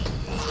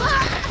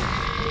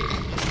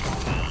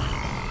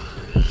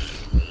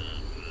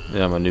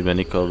 Ja, maar nu ben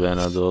ik al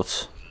bijna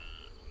dood.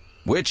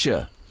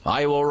 Witcher,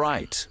 are you all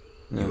right?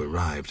 You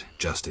arrived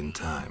just in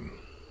time.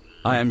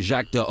 I am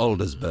Jacques de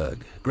Aldersberg,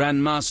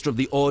 Grand Master of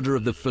the Order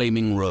of the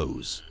Flaming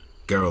Rose.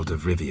 Geralt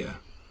of Rivia,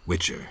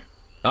 Witcher.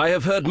 I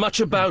have heard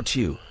much about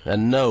you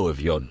and know of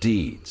your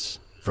deeds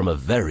from a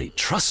very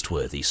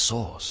trustworthy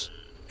source.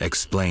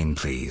 Explain,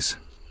 please.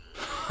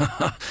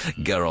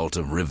 Geralt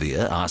of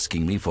Rivia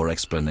asking me for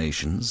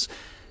explanations.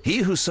 He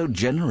who so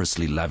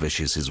generously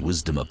lavishes his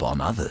wisdom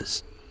upon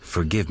others.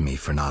 Forgive me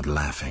for not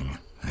laughing.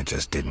 I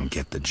just didn't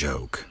get the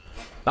joke.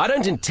 I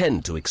don't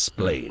intend to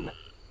explain.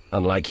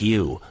 Unlike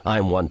you,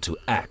 I'm one to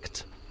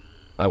act.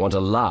 I want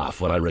to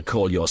laugh when I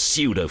recall your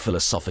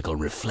pseudo-philosophical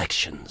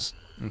reflections.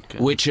 Okay.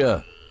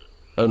 Witcher,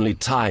 only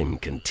time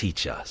can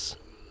teach us.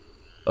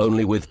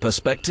 Only with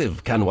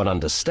perspective can one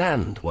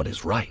understand what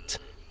is right.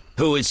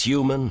 Who is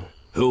human,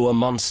 who a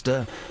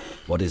monster,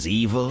 what is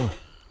evil,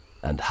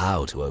 and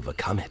how to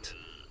overcome it.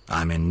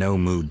 I'm in no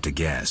mood to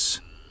guess,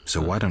 so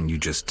why don't you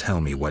just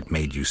tell me what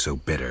made you so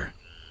bitter?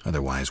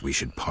 Otherwise we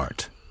should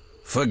part.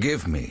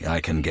 Forgive me, I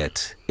can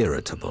get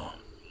irritable.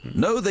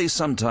 Know they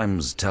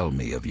sometimes tell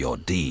me of your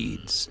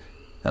deeds,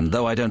 and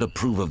though I don't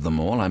approve of them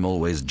all, I'm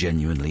always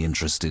genuinely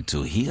interested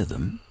to hear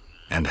them.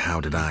 And how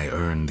did I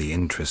earn the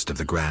interest of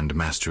the Grand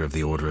Master of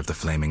the Order of the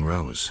Flaming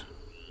Rose?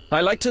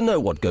 I like to know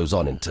what goes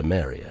on in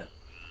Temeria.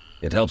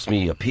 It helps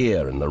me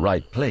appear in the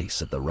right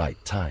place at the right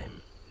time.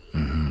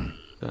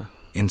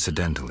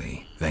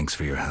 Incidentally, thanks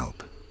for your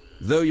help.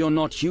 Though you're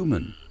not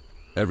human,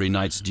 every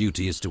knight's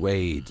duty is to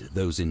aid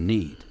those in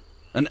need.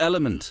 An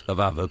element of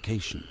our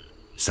vocation.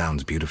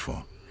 Sounds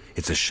beautiful.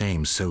 It's a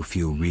shame so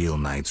few real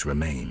knights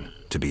remain.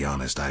 To be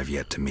honest, I've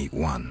yet to meet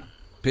one.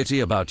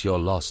 Pity about your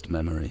lost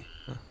memory.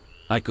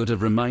 I could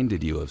have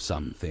reminded you of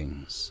some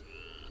things.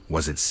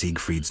 Was it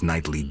Siegfried's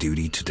knightly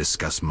duty to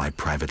discuss my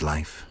private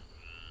life?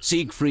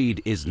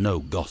 Siegfried is no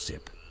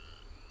gossip.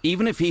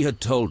 Even if he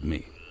had told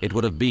me, it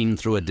would have been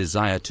through a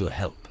desire to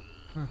help.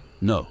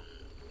 No.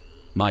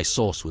 My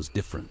source was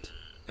different.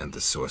 And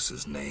the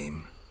source's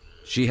name?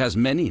 She has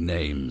many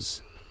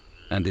names,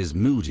 and is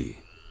moody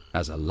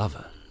as a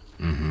lover.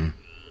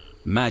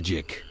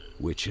 Magic,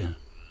 Witcher.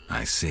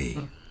 I see.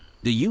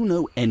 Do you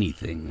know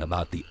anything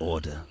about the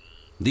Order?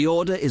 The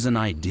Order is an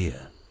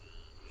idea,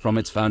 from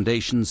its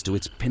foundations to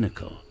its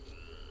pinnacle.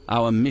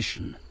 Our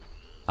mission,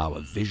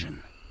 our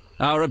vision.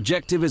 Our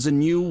objective is a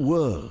new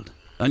world,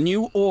 a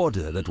new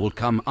order that will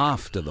come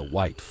after the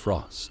White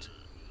Frost.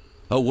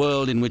 A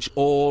world in which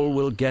all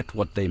will get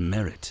what they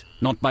merit,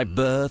 not by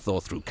birth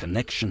or through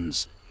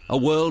connections. A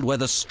world where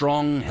the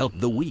strong help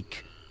the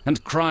weak,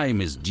 and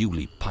crime is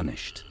duly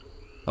punished.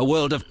 A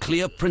world of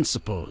clear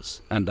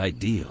principles and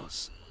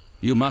ideals.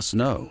 You must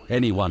know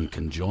anyone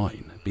can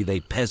join, be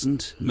they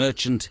peasant,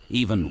 merchant,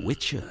 even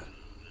witcher.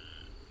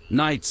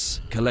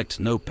 Knights collect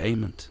no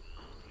payment,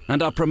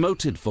 and are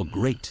promoted for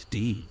great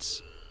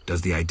deeds.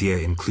 Does the idea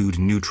include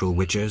neutral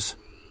witchers?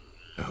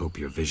 I hope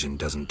your vision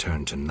doesn't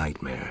turn to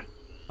nightmare.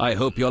 I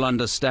hope you'll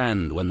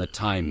understand when the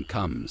time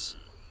comes.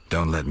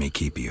 Don't let me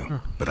keep you,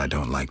 but I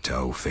don't like to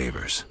owe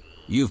favors.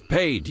 You've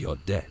paid your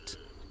debt.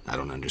 I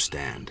don't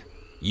understand.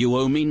 You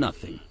owe me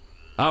nothing.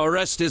 Our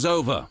rest is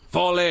over.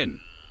 Fall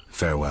in.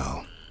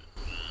 Farewell.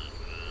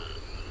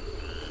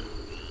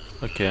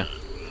 Oké.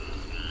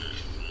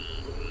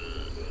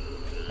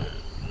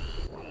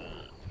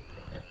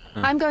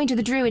 I'm going to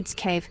the Druid's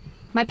cave.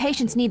 My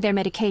patients need their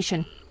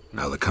medication.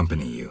 I'll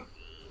accompany you.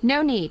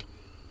 No need.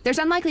 There's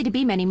unlikely to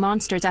be many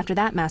monsters after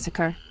that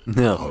massacre.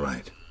 Ja. All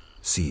right.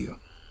 See you.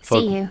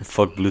 See you.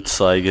 Fuck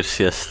bloedzuigers,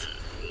 yes.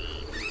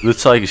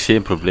 Bloedzuigers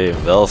geen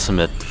probleem. Wel als ze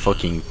met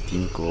fucking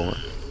 10 komen.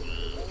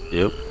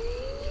 Yep.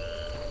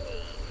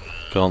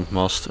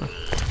 Grandmaster.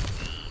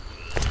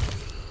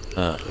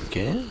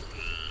 Oké.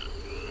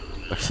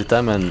 Wacht, zit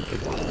hij mijn...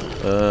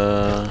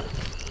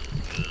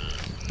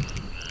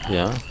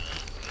 Ja.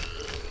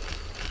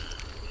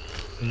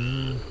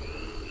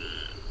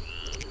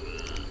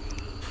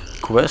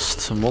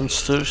 Quest,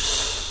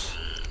 monsters...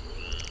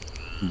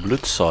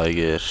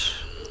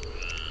 Bloedzuiger.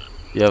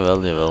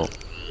 Jawel, jawel.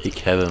 Ik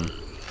heb hem.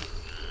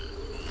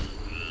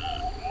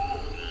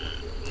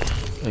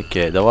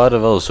 Oké, dat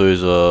waren wel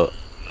sowieso...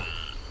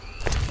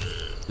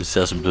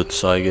 6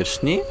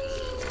 bloedzuigers, niet?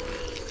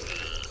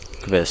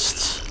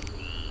 Quest.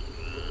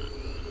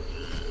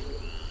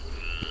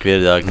 Ik weet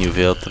eigenlijk niet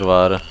hoeveel er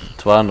waren.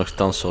 Het waren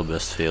nogthans wel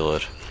best veel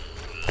hoor.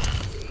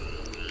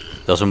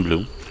 Dat is een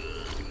bloem.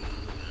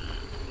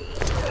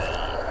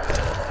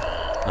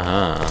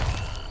 Aha.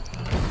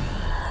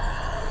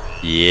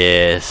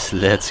 Yes,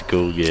 let's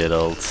go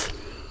Geralt.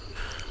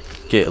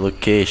 Oké,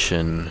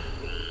 location.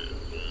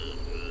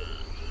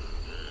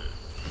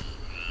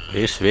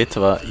 Eerst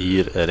weten wat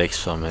hier rechts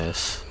van mij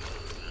is.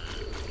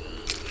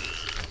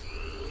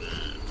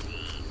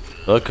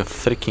 Welke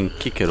freaking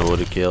kikker hoor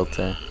ik heel de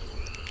tijd?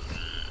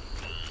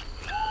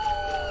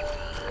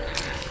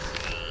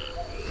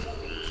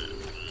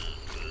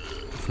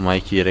 Of mag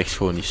ik hier rechts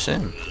gewoon niet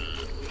zijn?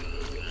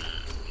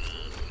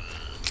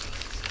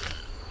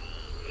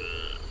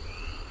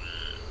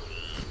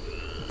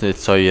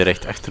 Dit zou hier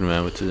recht achter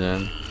mij moeten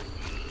zijn.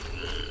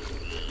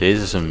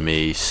 Deze is een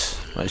maze.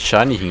 Maar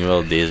Shani ging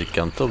wel deze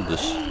kant op,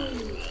 dus...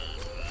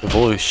 We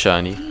volgen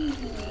Shani.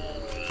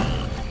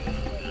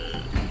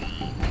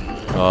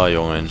 Oh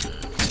jongen.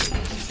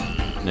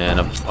 Nee,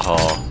 dat...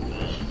 Oh.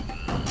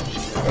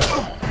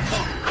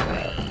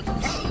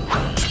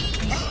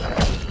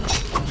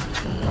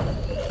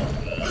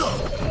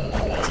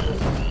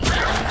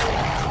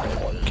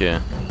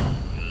 Oké.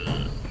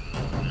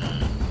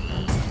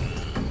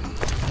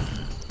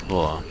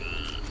 Voilà.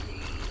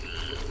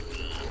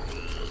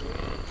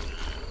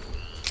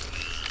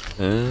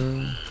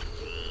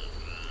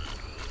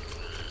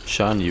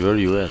 Shani, where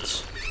are you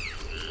at?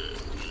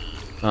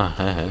 Ah,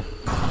 he.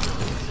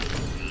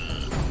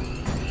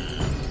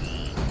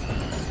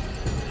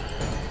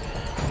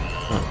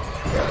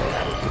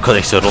 Ik was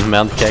echt zo rond mij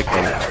aan het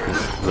kijken.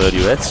 Where are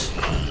you at?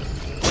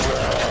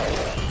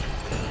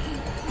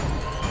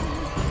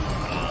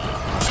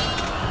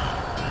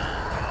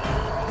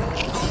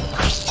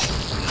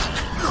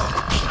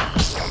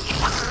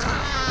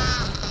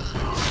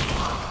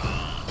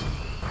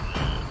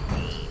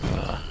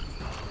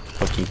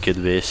 Fucking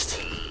kid waste.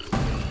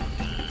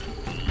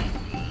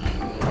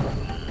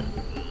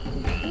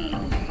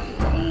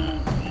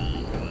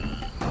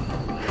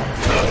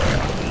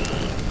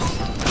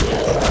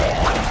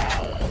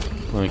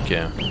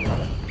 Oké.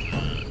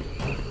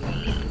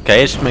 Ik ga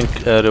eerst mijn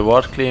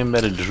reward claimen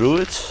bij de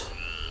druid.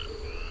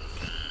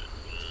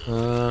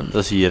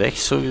 Dat is hier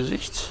rechts zo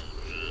gezegd.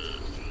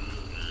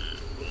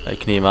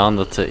 Ik neem aan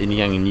dat de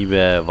ingangen niet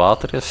bij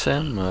water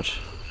zijn, maar...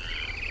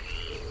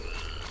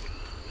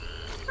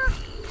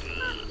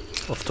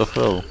 Of toch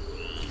wel?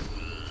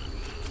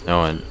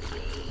 Nou en...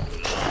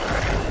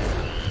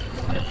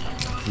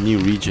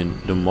 New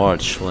region, the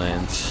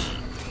Marchlands.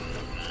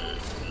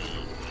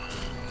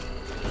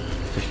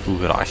 Zeg, hoe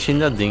graag je in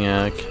dat ding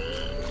eigenlijk?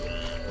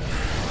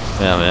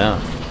 Ja, maar ja.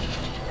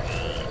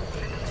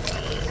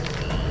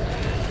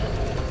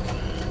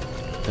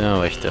 Ja,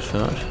 wacht even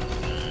hoor.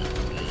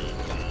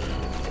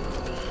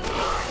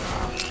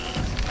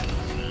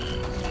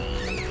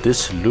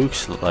 This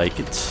looks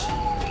like it.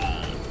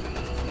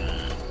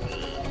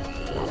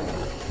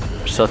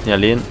 Er staat niet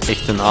alleen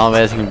echt een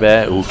aanwijzing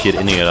bij hoe ik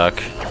hierin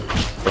geraak.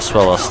 Dat is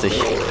wel lastig.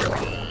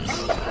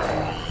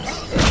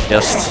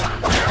 Gast.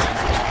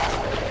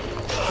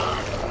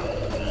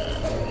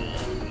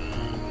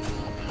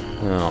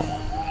 Ja.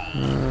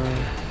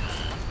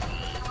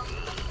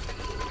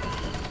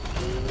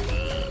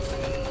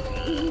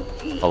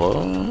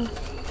 Hallo?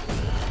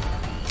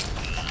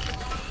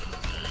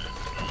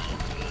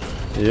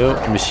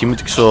 Jo, misschien moet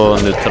ik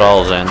zo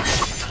neutraal zijn.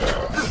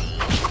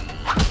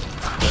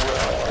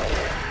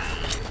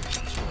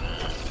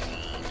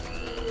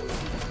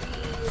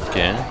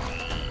 Oké.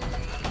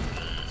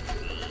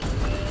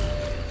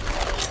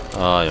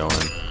 Ah,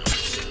 jongen.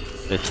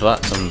 Weet je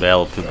wat? Een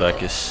bijl op je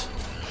bakjes.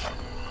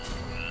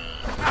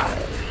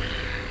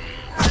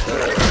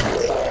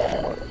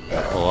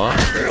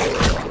 Voilà.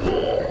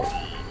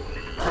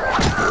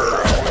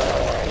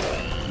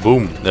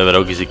 Boom, dat hebben we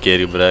ook eens een keer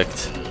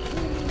gebruikt.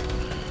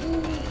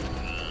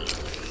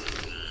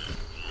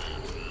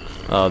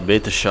 Ah,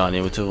 beter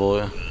Shani moeten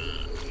volgen.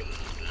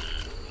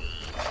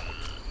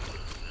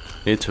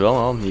 Weet wel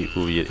al niet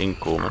hoe we hier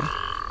inkomen.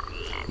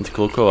 Want ik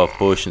wil ook wel wat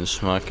potions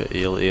maken,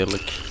 heel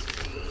eerlijk.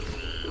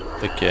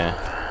 Oké.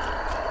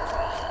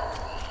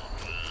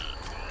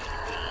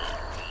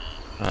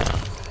 Ah,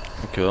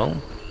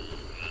 dankjewel.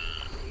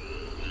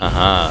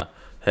 Aha,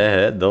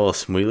 dat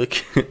was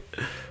moeilijk.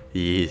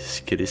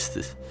 Jezus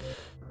Christus.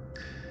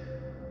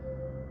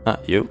 Ah,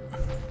 yo.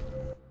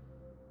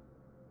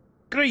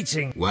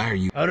 Greeting. Why are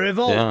you... A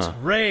revolt Ja.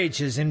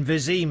 rages in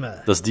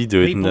Vizima. Dat is die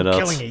dude People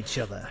inderdaad. killing each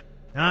other.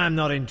 I'm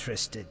not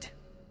interested.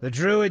 The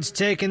druids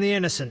taking the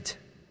innocent.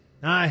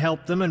 I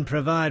help them and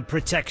provide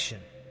protection.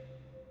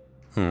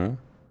 Can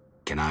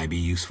I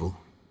be useful?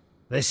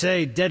 They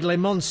say deadly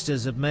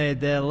monsters have made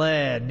their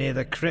lair near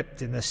the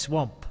crypt in the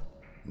swamp.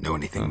 Know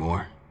anything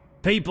more?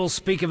 People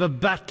speak of a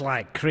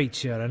bat-like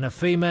creature and a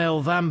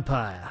female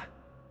vampire.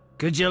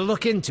 Could you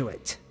look into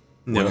it?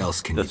 What No,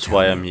 else can you that's tell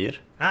why me? I'm here.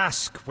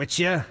 Ask,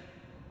 Witcher.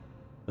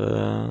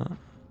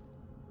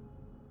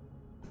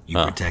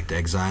 You protect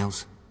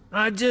exiles?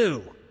 I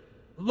do.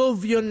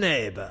 Love your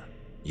neighbor.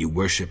 You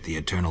worship the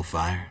eternal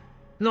fire?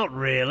 Not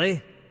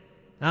really.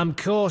 I'm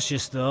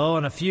cautious though,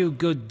 and a few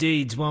good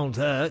deeds won't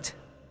hurt.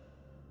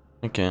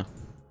 Oké.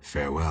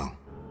 Farewell.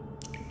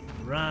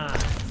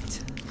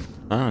 Right.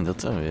 Ah, dat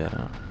dan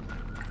weer.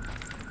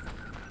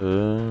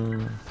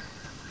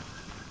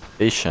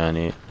 Hey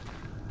Shani.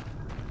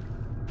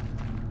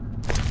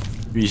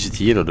 Wie zit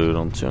hier op de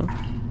grond, ja?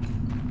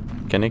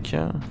 Ken ik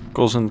ja?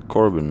 Cousin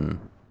Corbin.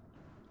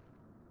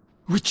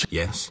 Which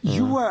Yes?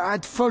 you were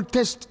at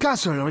Foltest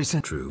Castle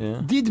recently. True. Ja.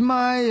 Did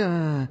my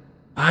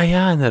Ah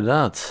ja,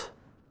 inderdaad.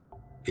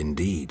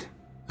 Indeed.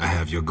 I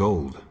have your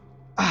gold.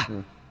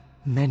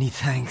 many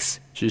thanks.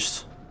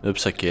 Juist.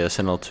 Hupsakee, dat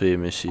zijn al 2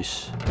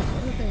 missies.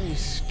 Very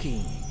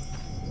scheme.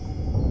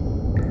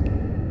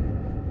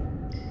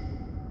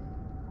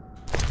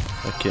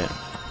 Oké.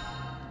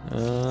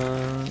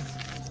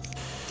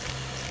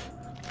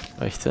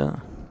 Wacht hè.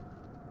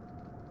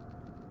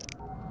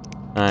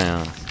 Ah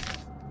ja.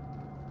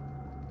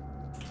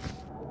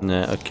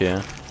 Nee,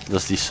 oké. Dat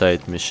is die side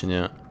mission,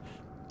 ja.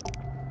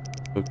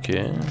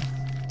 Oké.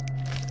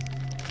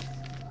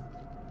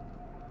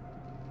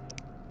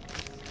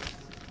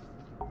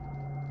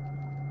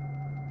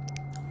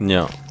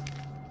 Ja.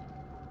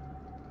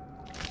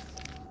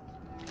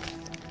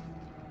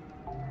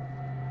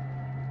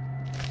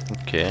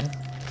 Oké.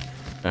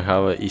 Dan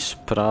gaan we eens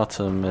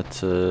praten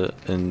met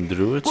een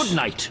druid. Good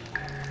night.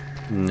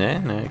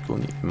 Nee, ik wil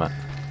niet. Maar...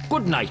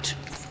 Good night.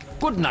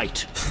 Good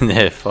night.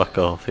 nee, fuck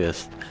off,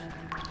 yes.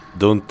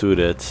 Don't do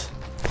that.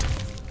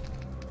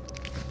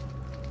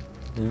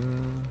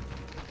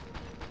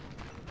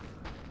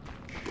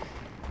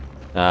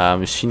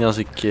 Misschien als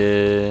ik...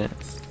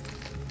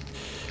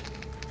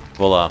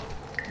 Voilà.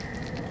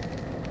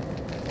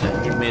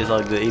 Hiermee zal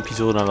ik de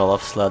episode dan wel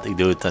afsluiten. Ik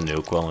doe het dan nu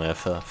ook wel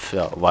even.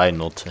 Ja, why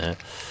not, hè.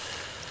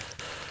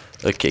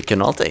 Oké, ik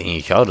heb altijd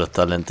een gouden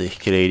talenten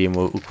gekregen. Die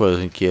mogen ook wel eens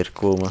een keer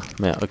komen.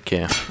 Maar ja,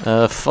 oké.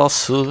 Vast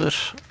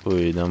zilver.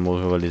 Oei, dat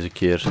mogen we wel eens een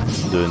keer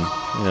doen.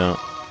 Ja.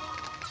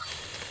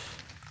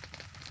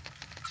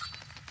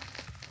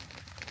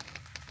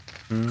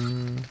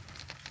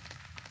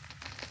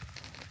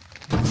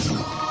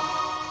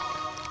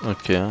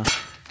 Oké.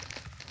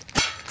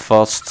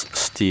 Fast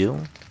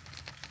steel.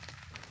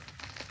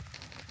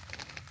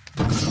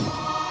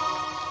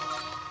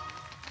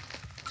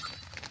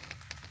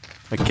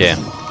 Oké.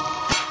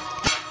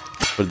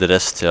 Voor de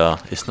rest, ja,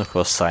 is nog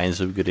wat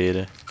science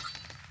upgraden.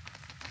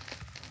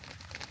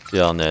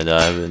 Ja, nee,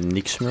 daar hebben we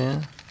niks mee.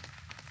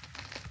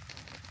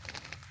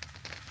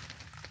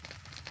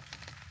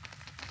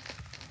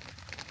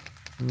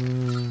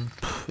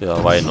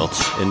 Ja, why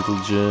not?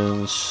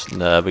 Intelligence,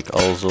 dat heb ik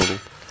al zo.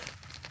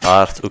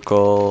 Aard ook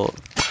al.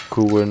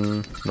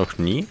 Koeien, nog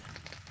niet.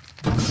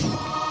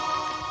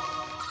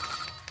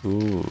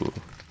 Oeh.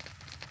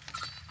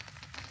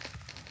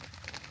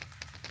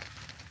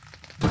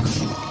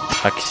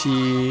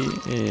 Actie,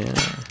 ja.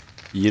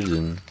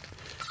 Hierden.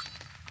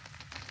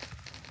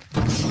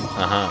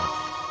 Aha.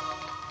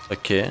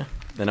 Oké.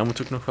 En dan moet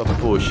ik nog wat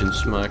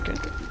potions maken.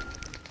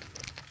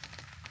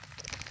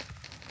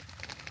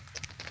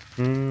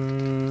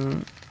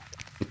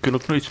 We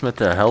kunnen ook nog iets met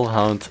de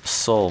Hellhound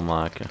Soul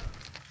maken.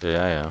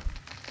 Ja.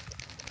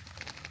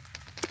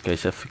 Ik ga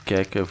eens even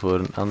kijken voor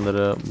een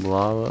andere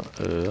blauwe.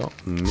 Ja,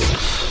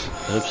 mix.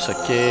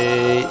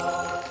 Hupsakee.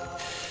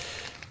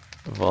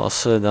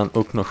 Wassen, dan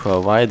ook nog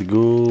wat white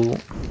ghoul.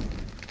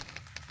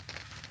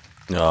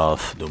 Ja,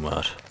 doe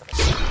maar.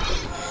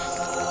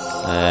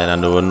 En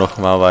dan doen we nog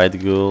maar white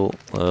ghoul.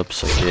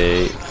 Ups,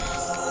 oké.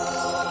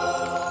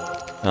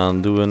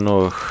 Dan doen we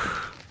nog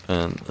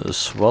een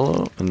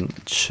swallow, een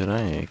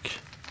shrike.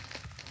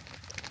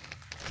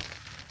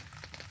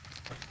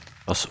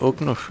 Was ook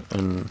nog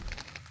een...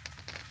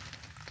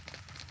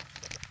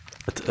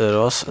 Er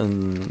was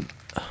een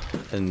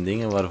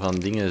ding waarvan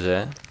dingen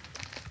zijn.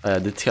 Ah ja,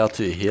 dit gaat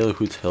u heel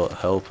goed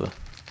helpen.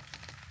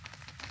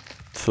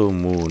 Full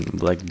moon,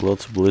 black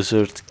blood,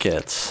 blizzard,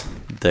 cats,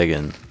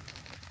 dagon.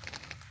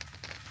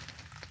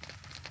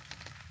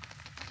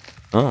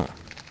 Oh.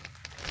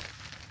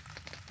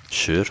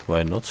 Sure,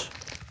 why not?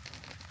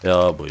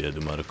 Ja, boeien,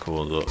 doe maar ook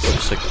gewoon zo.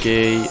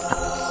 Oké.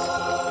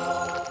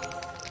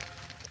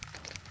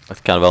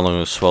 Het kan wel nog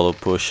een swallow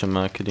potion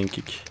maken, denk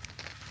ik.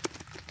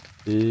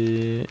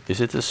 Is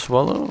dit een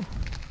swallow?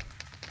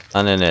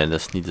 Ah nee, dat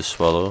is niet de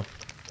swallow.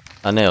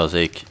 Ah nee, als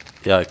ik.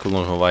 Ja, ik wil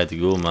nog een white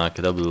ghoul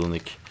maken, dat bedoel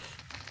ik.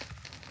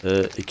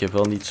 Ik heb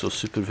wel niet zo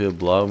super veel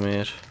blauw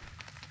meer.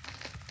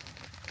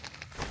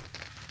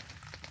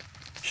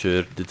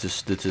 Sure,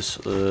 dit is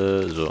zo,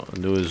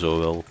 doen we zo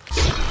wel.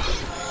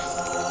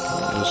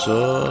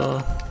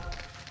 Zo.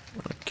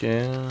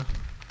 Oké.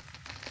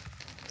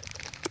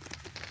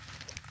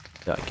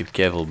 Ja, ik heb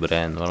keiveel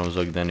brein, waarom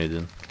zou ik dat nu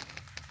doen?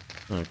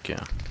 Oké.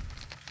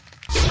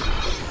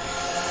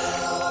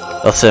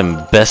 Dat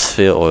zijn best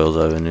veel oils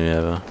dat we nu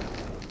hebben.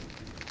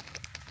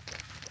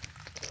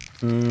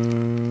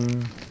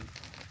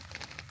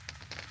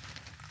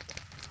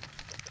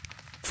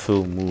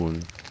 Full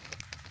moon.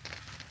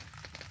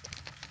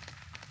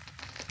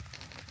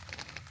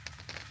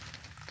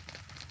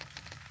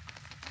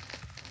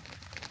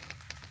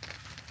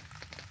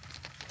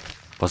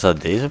 Was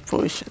dat deze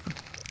potion?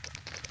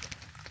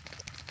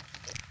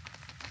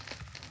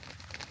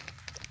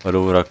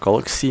 Waarover dat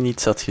Colxie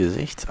niets had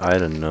gezegd? I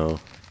don't know.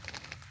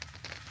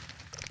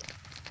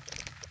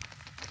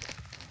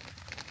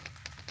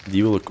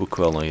 Die wil ik ook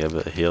wel nog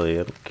hebben, heel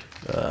eerlijk.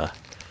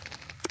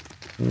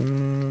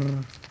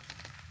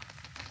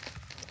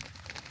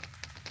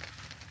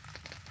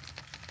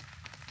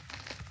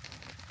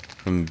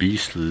 Een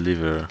beast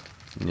liver,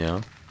 ja.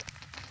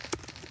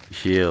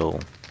 Geel.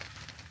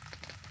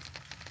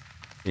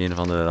 Een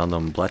van de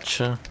random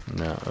bladje.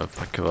 Ja, we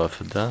pakken wel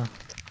even dat.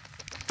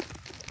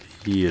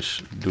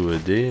 Hier doen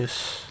we deze.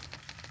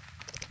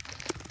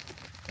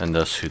 En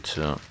dat is goed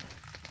zo.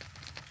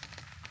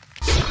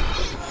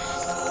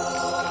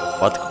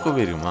 Wat heb ik ook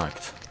alweer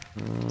gemaakt?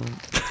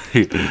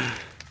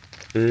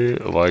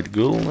 White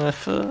ghoul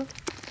even.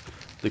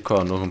 Ik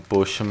wou nog een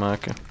potion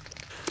maken.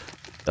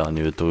 Ja,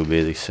 nu we toch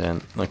bezig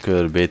zijn, dan kunnen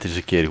we er beter eens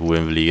een keer goed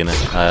in vliegen. Hè.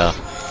 Ah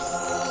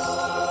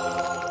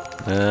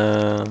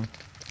ja.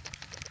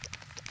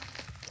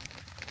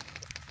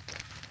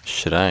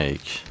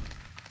 Shrike.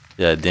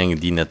 Ja, ik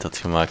denk die net had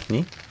gemaakt,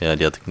 niet? Ja,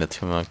 die had ik net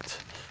gemaakt.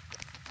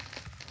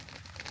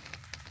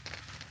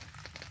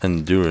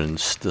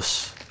 Endurance,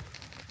 dus...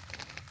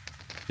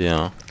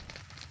 Ja.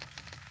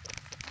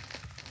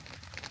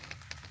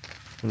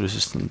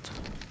 Resistant.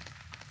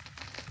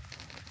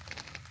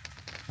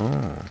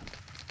 Oh.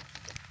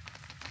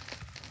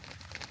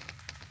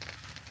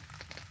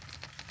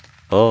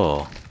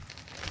 Oh.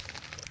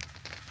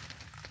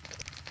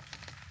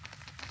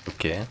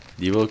 Oké,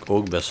 die wil ik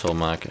ook best wel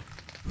maken.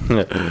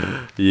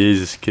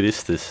 Jezus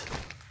Christus.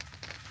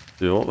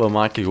 Jo, we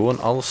maken gewoon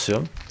alles,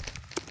 jong.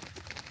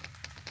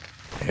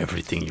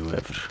 Everything you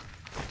ever.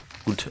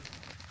 Goed.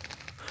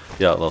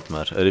 Ja, laat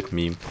maar. Rip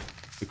meme.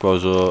 Ik wou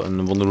zo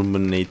een Wonder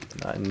Woman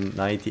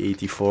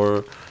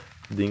 1984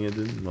 dingen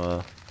doen,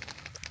 maar...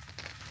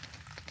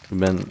 Ik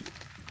ben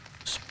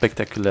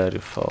spectaculair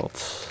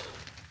gefaald.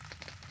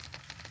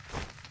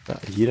 Ja,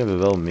 hier hebben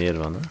we wel meer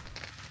van, hè.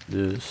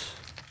 Dus...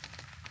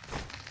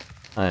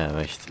 Ah ja,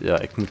 wacht. Ja,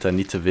 ik moet daar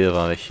niet te veel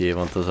van weggeven,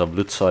 want dat is dat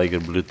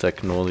bloedzuiger bloed dat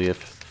ik nodig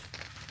heb.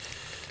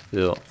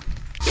 Ja.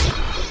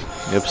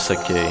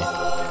 Hupsakee.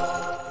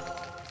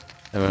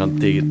 En we gaan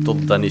tegen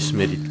tot dan is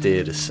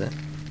meriteres, hè.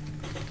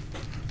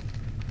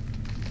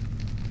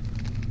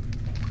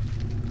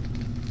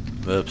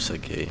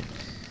 Hupsakee.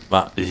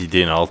 Maar is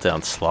iedereen altijd aan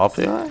het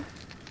slapen, ja?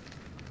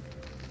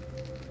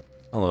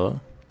 Hallo?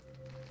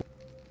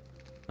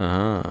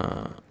 Aha.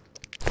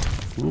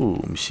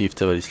 Oeh, misschien heeft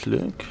dat wel iets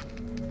leuk.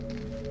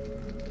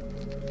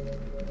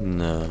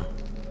 Nee.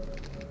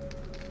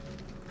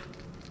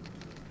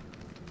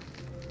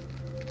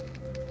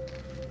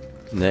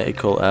 Nee, ik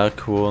wil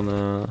eigenlijk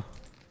gewoon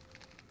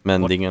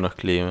mijn dingen nog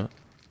claimen.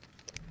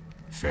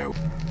 Veel.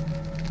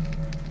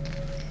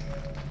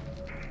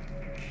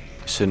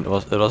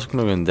 Er was ook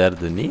nog een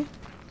derde, niet?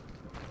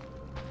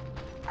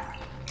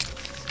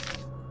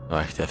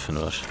 Wacht even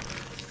hoor.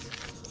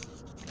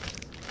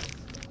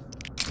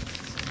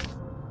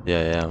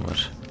 Ja,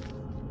 maar...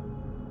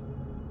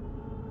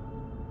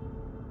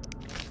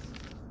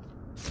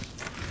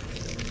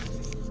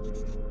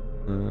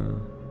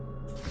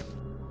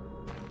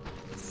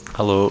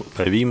 Hallo,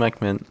 bij wie maakt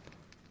mijn...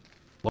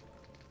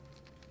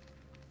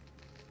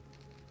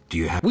 Do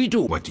you have... We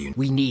do. What do you...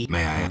 We need...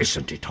 May I...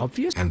 Isn't it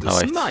obvious? And the... Oh,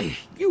 wait. My,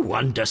 you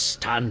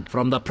understand.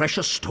 From the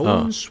precious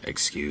stones.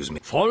 Excuse me.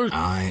 Fall.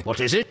 I... What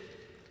is it?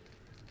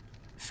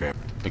 Fair.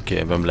 Oké,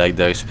 ik ben blij dat ik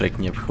dat gesprek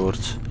niet heb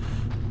gehoord.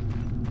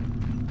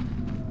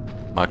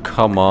 Maar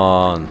come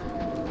on.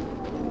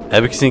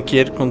 Heb ik eens een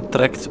keer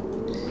contract...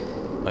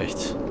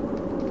 Wacht.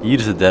 Hier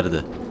is de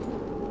derde.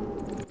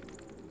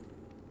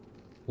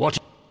 What?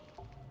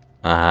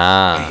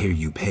 Aha. I hear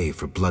you pay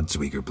for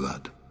Bloodsweeger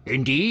blood.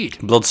 Indeed.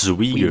 We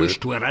Bloodsweeger. wish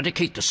to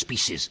eradicate the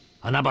species,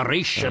 an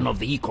aberration of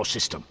the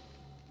ecosystem.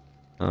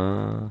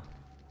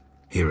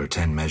 Here are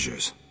 10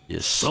 measures.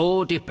 Yes.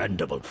 So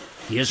dependable.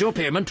 Here's your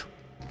payment.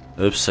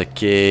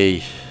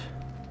 Hupsakee.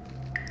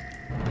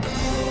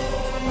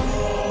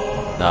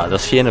 Nou, dat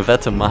is geen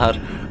vette, maar...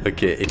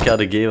 Oké, ik ga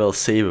de game wel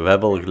saven. We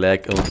hebben al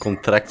gelijk een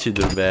contractje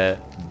erbij.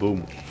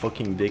 Boom.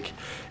 Fucking dik.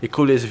 Ik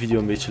hoop deze video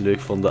een beetje leuk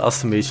vonden. Als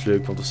het een beetje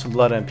leuk vond, dus een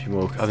blauw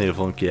omhoog. Abonneer de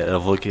volgende keer. En de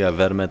volgende keer gaan we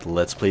verder met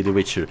Let's Play The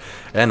Witcher.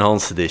 En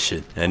Hans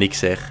Edition. En ik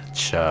zeg,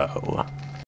 ciao.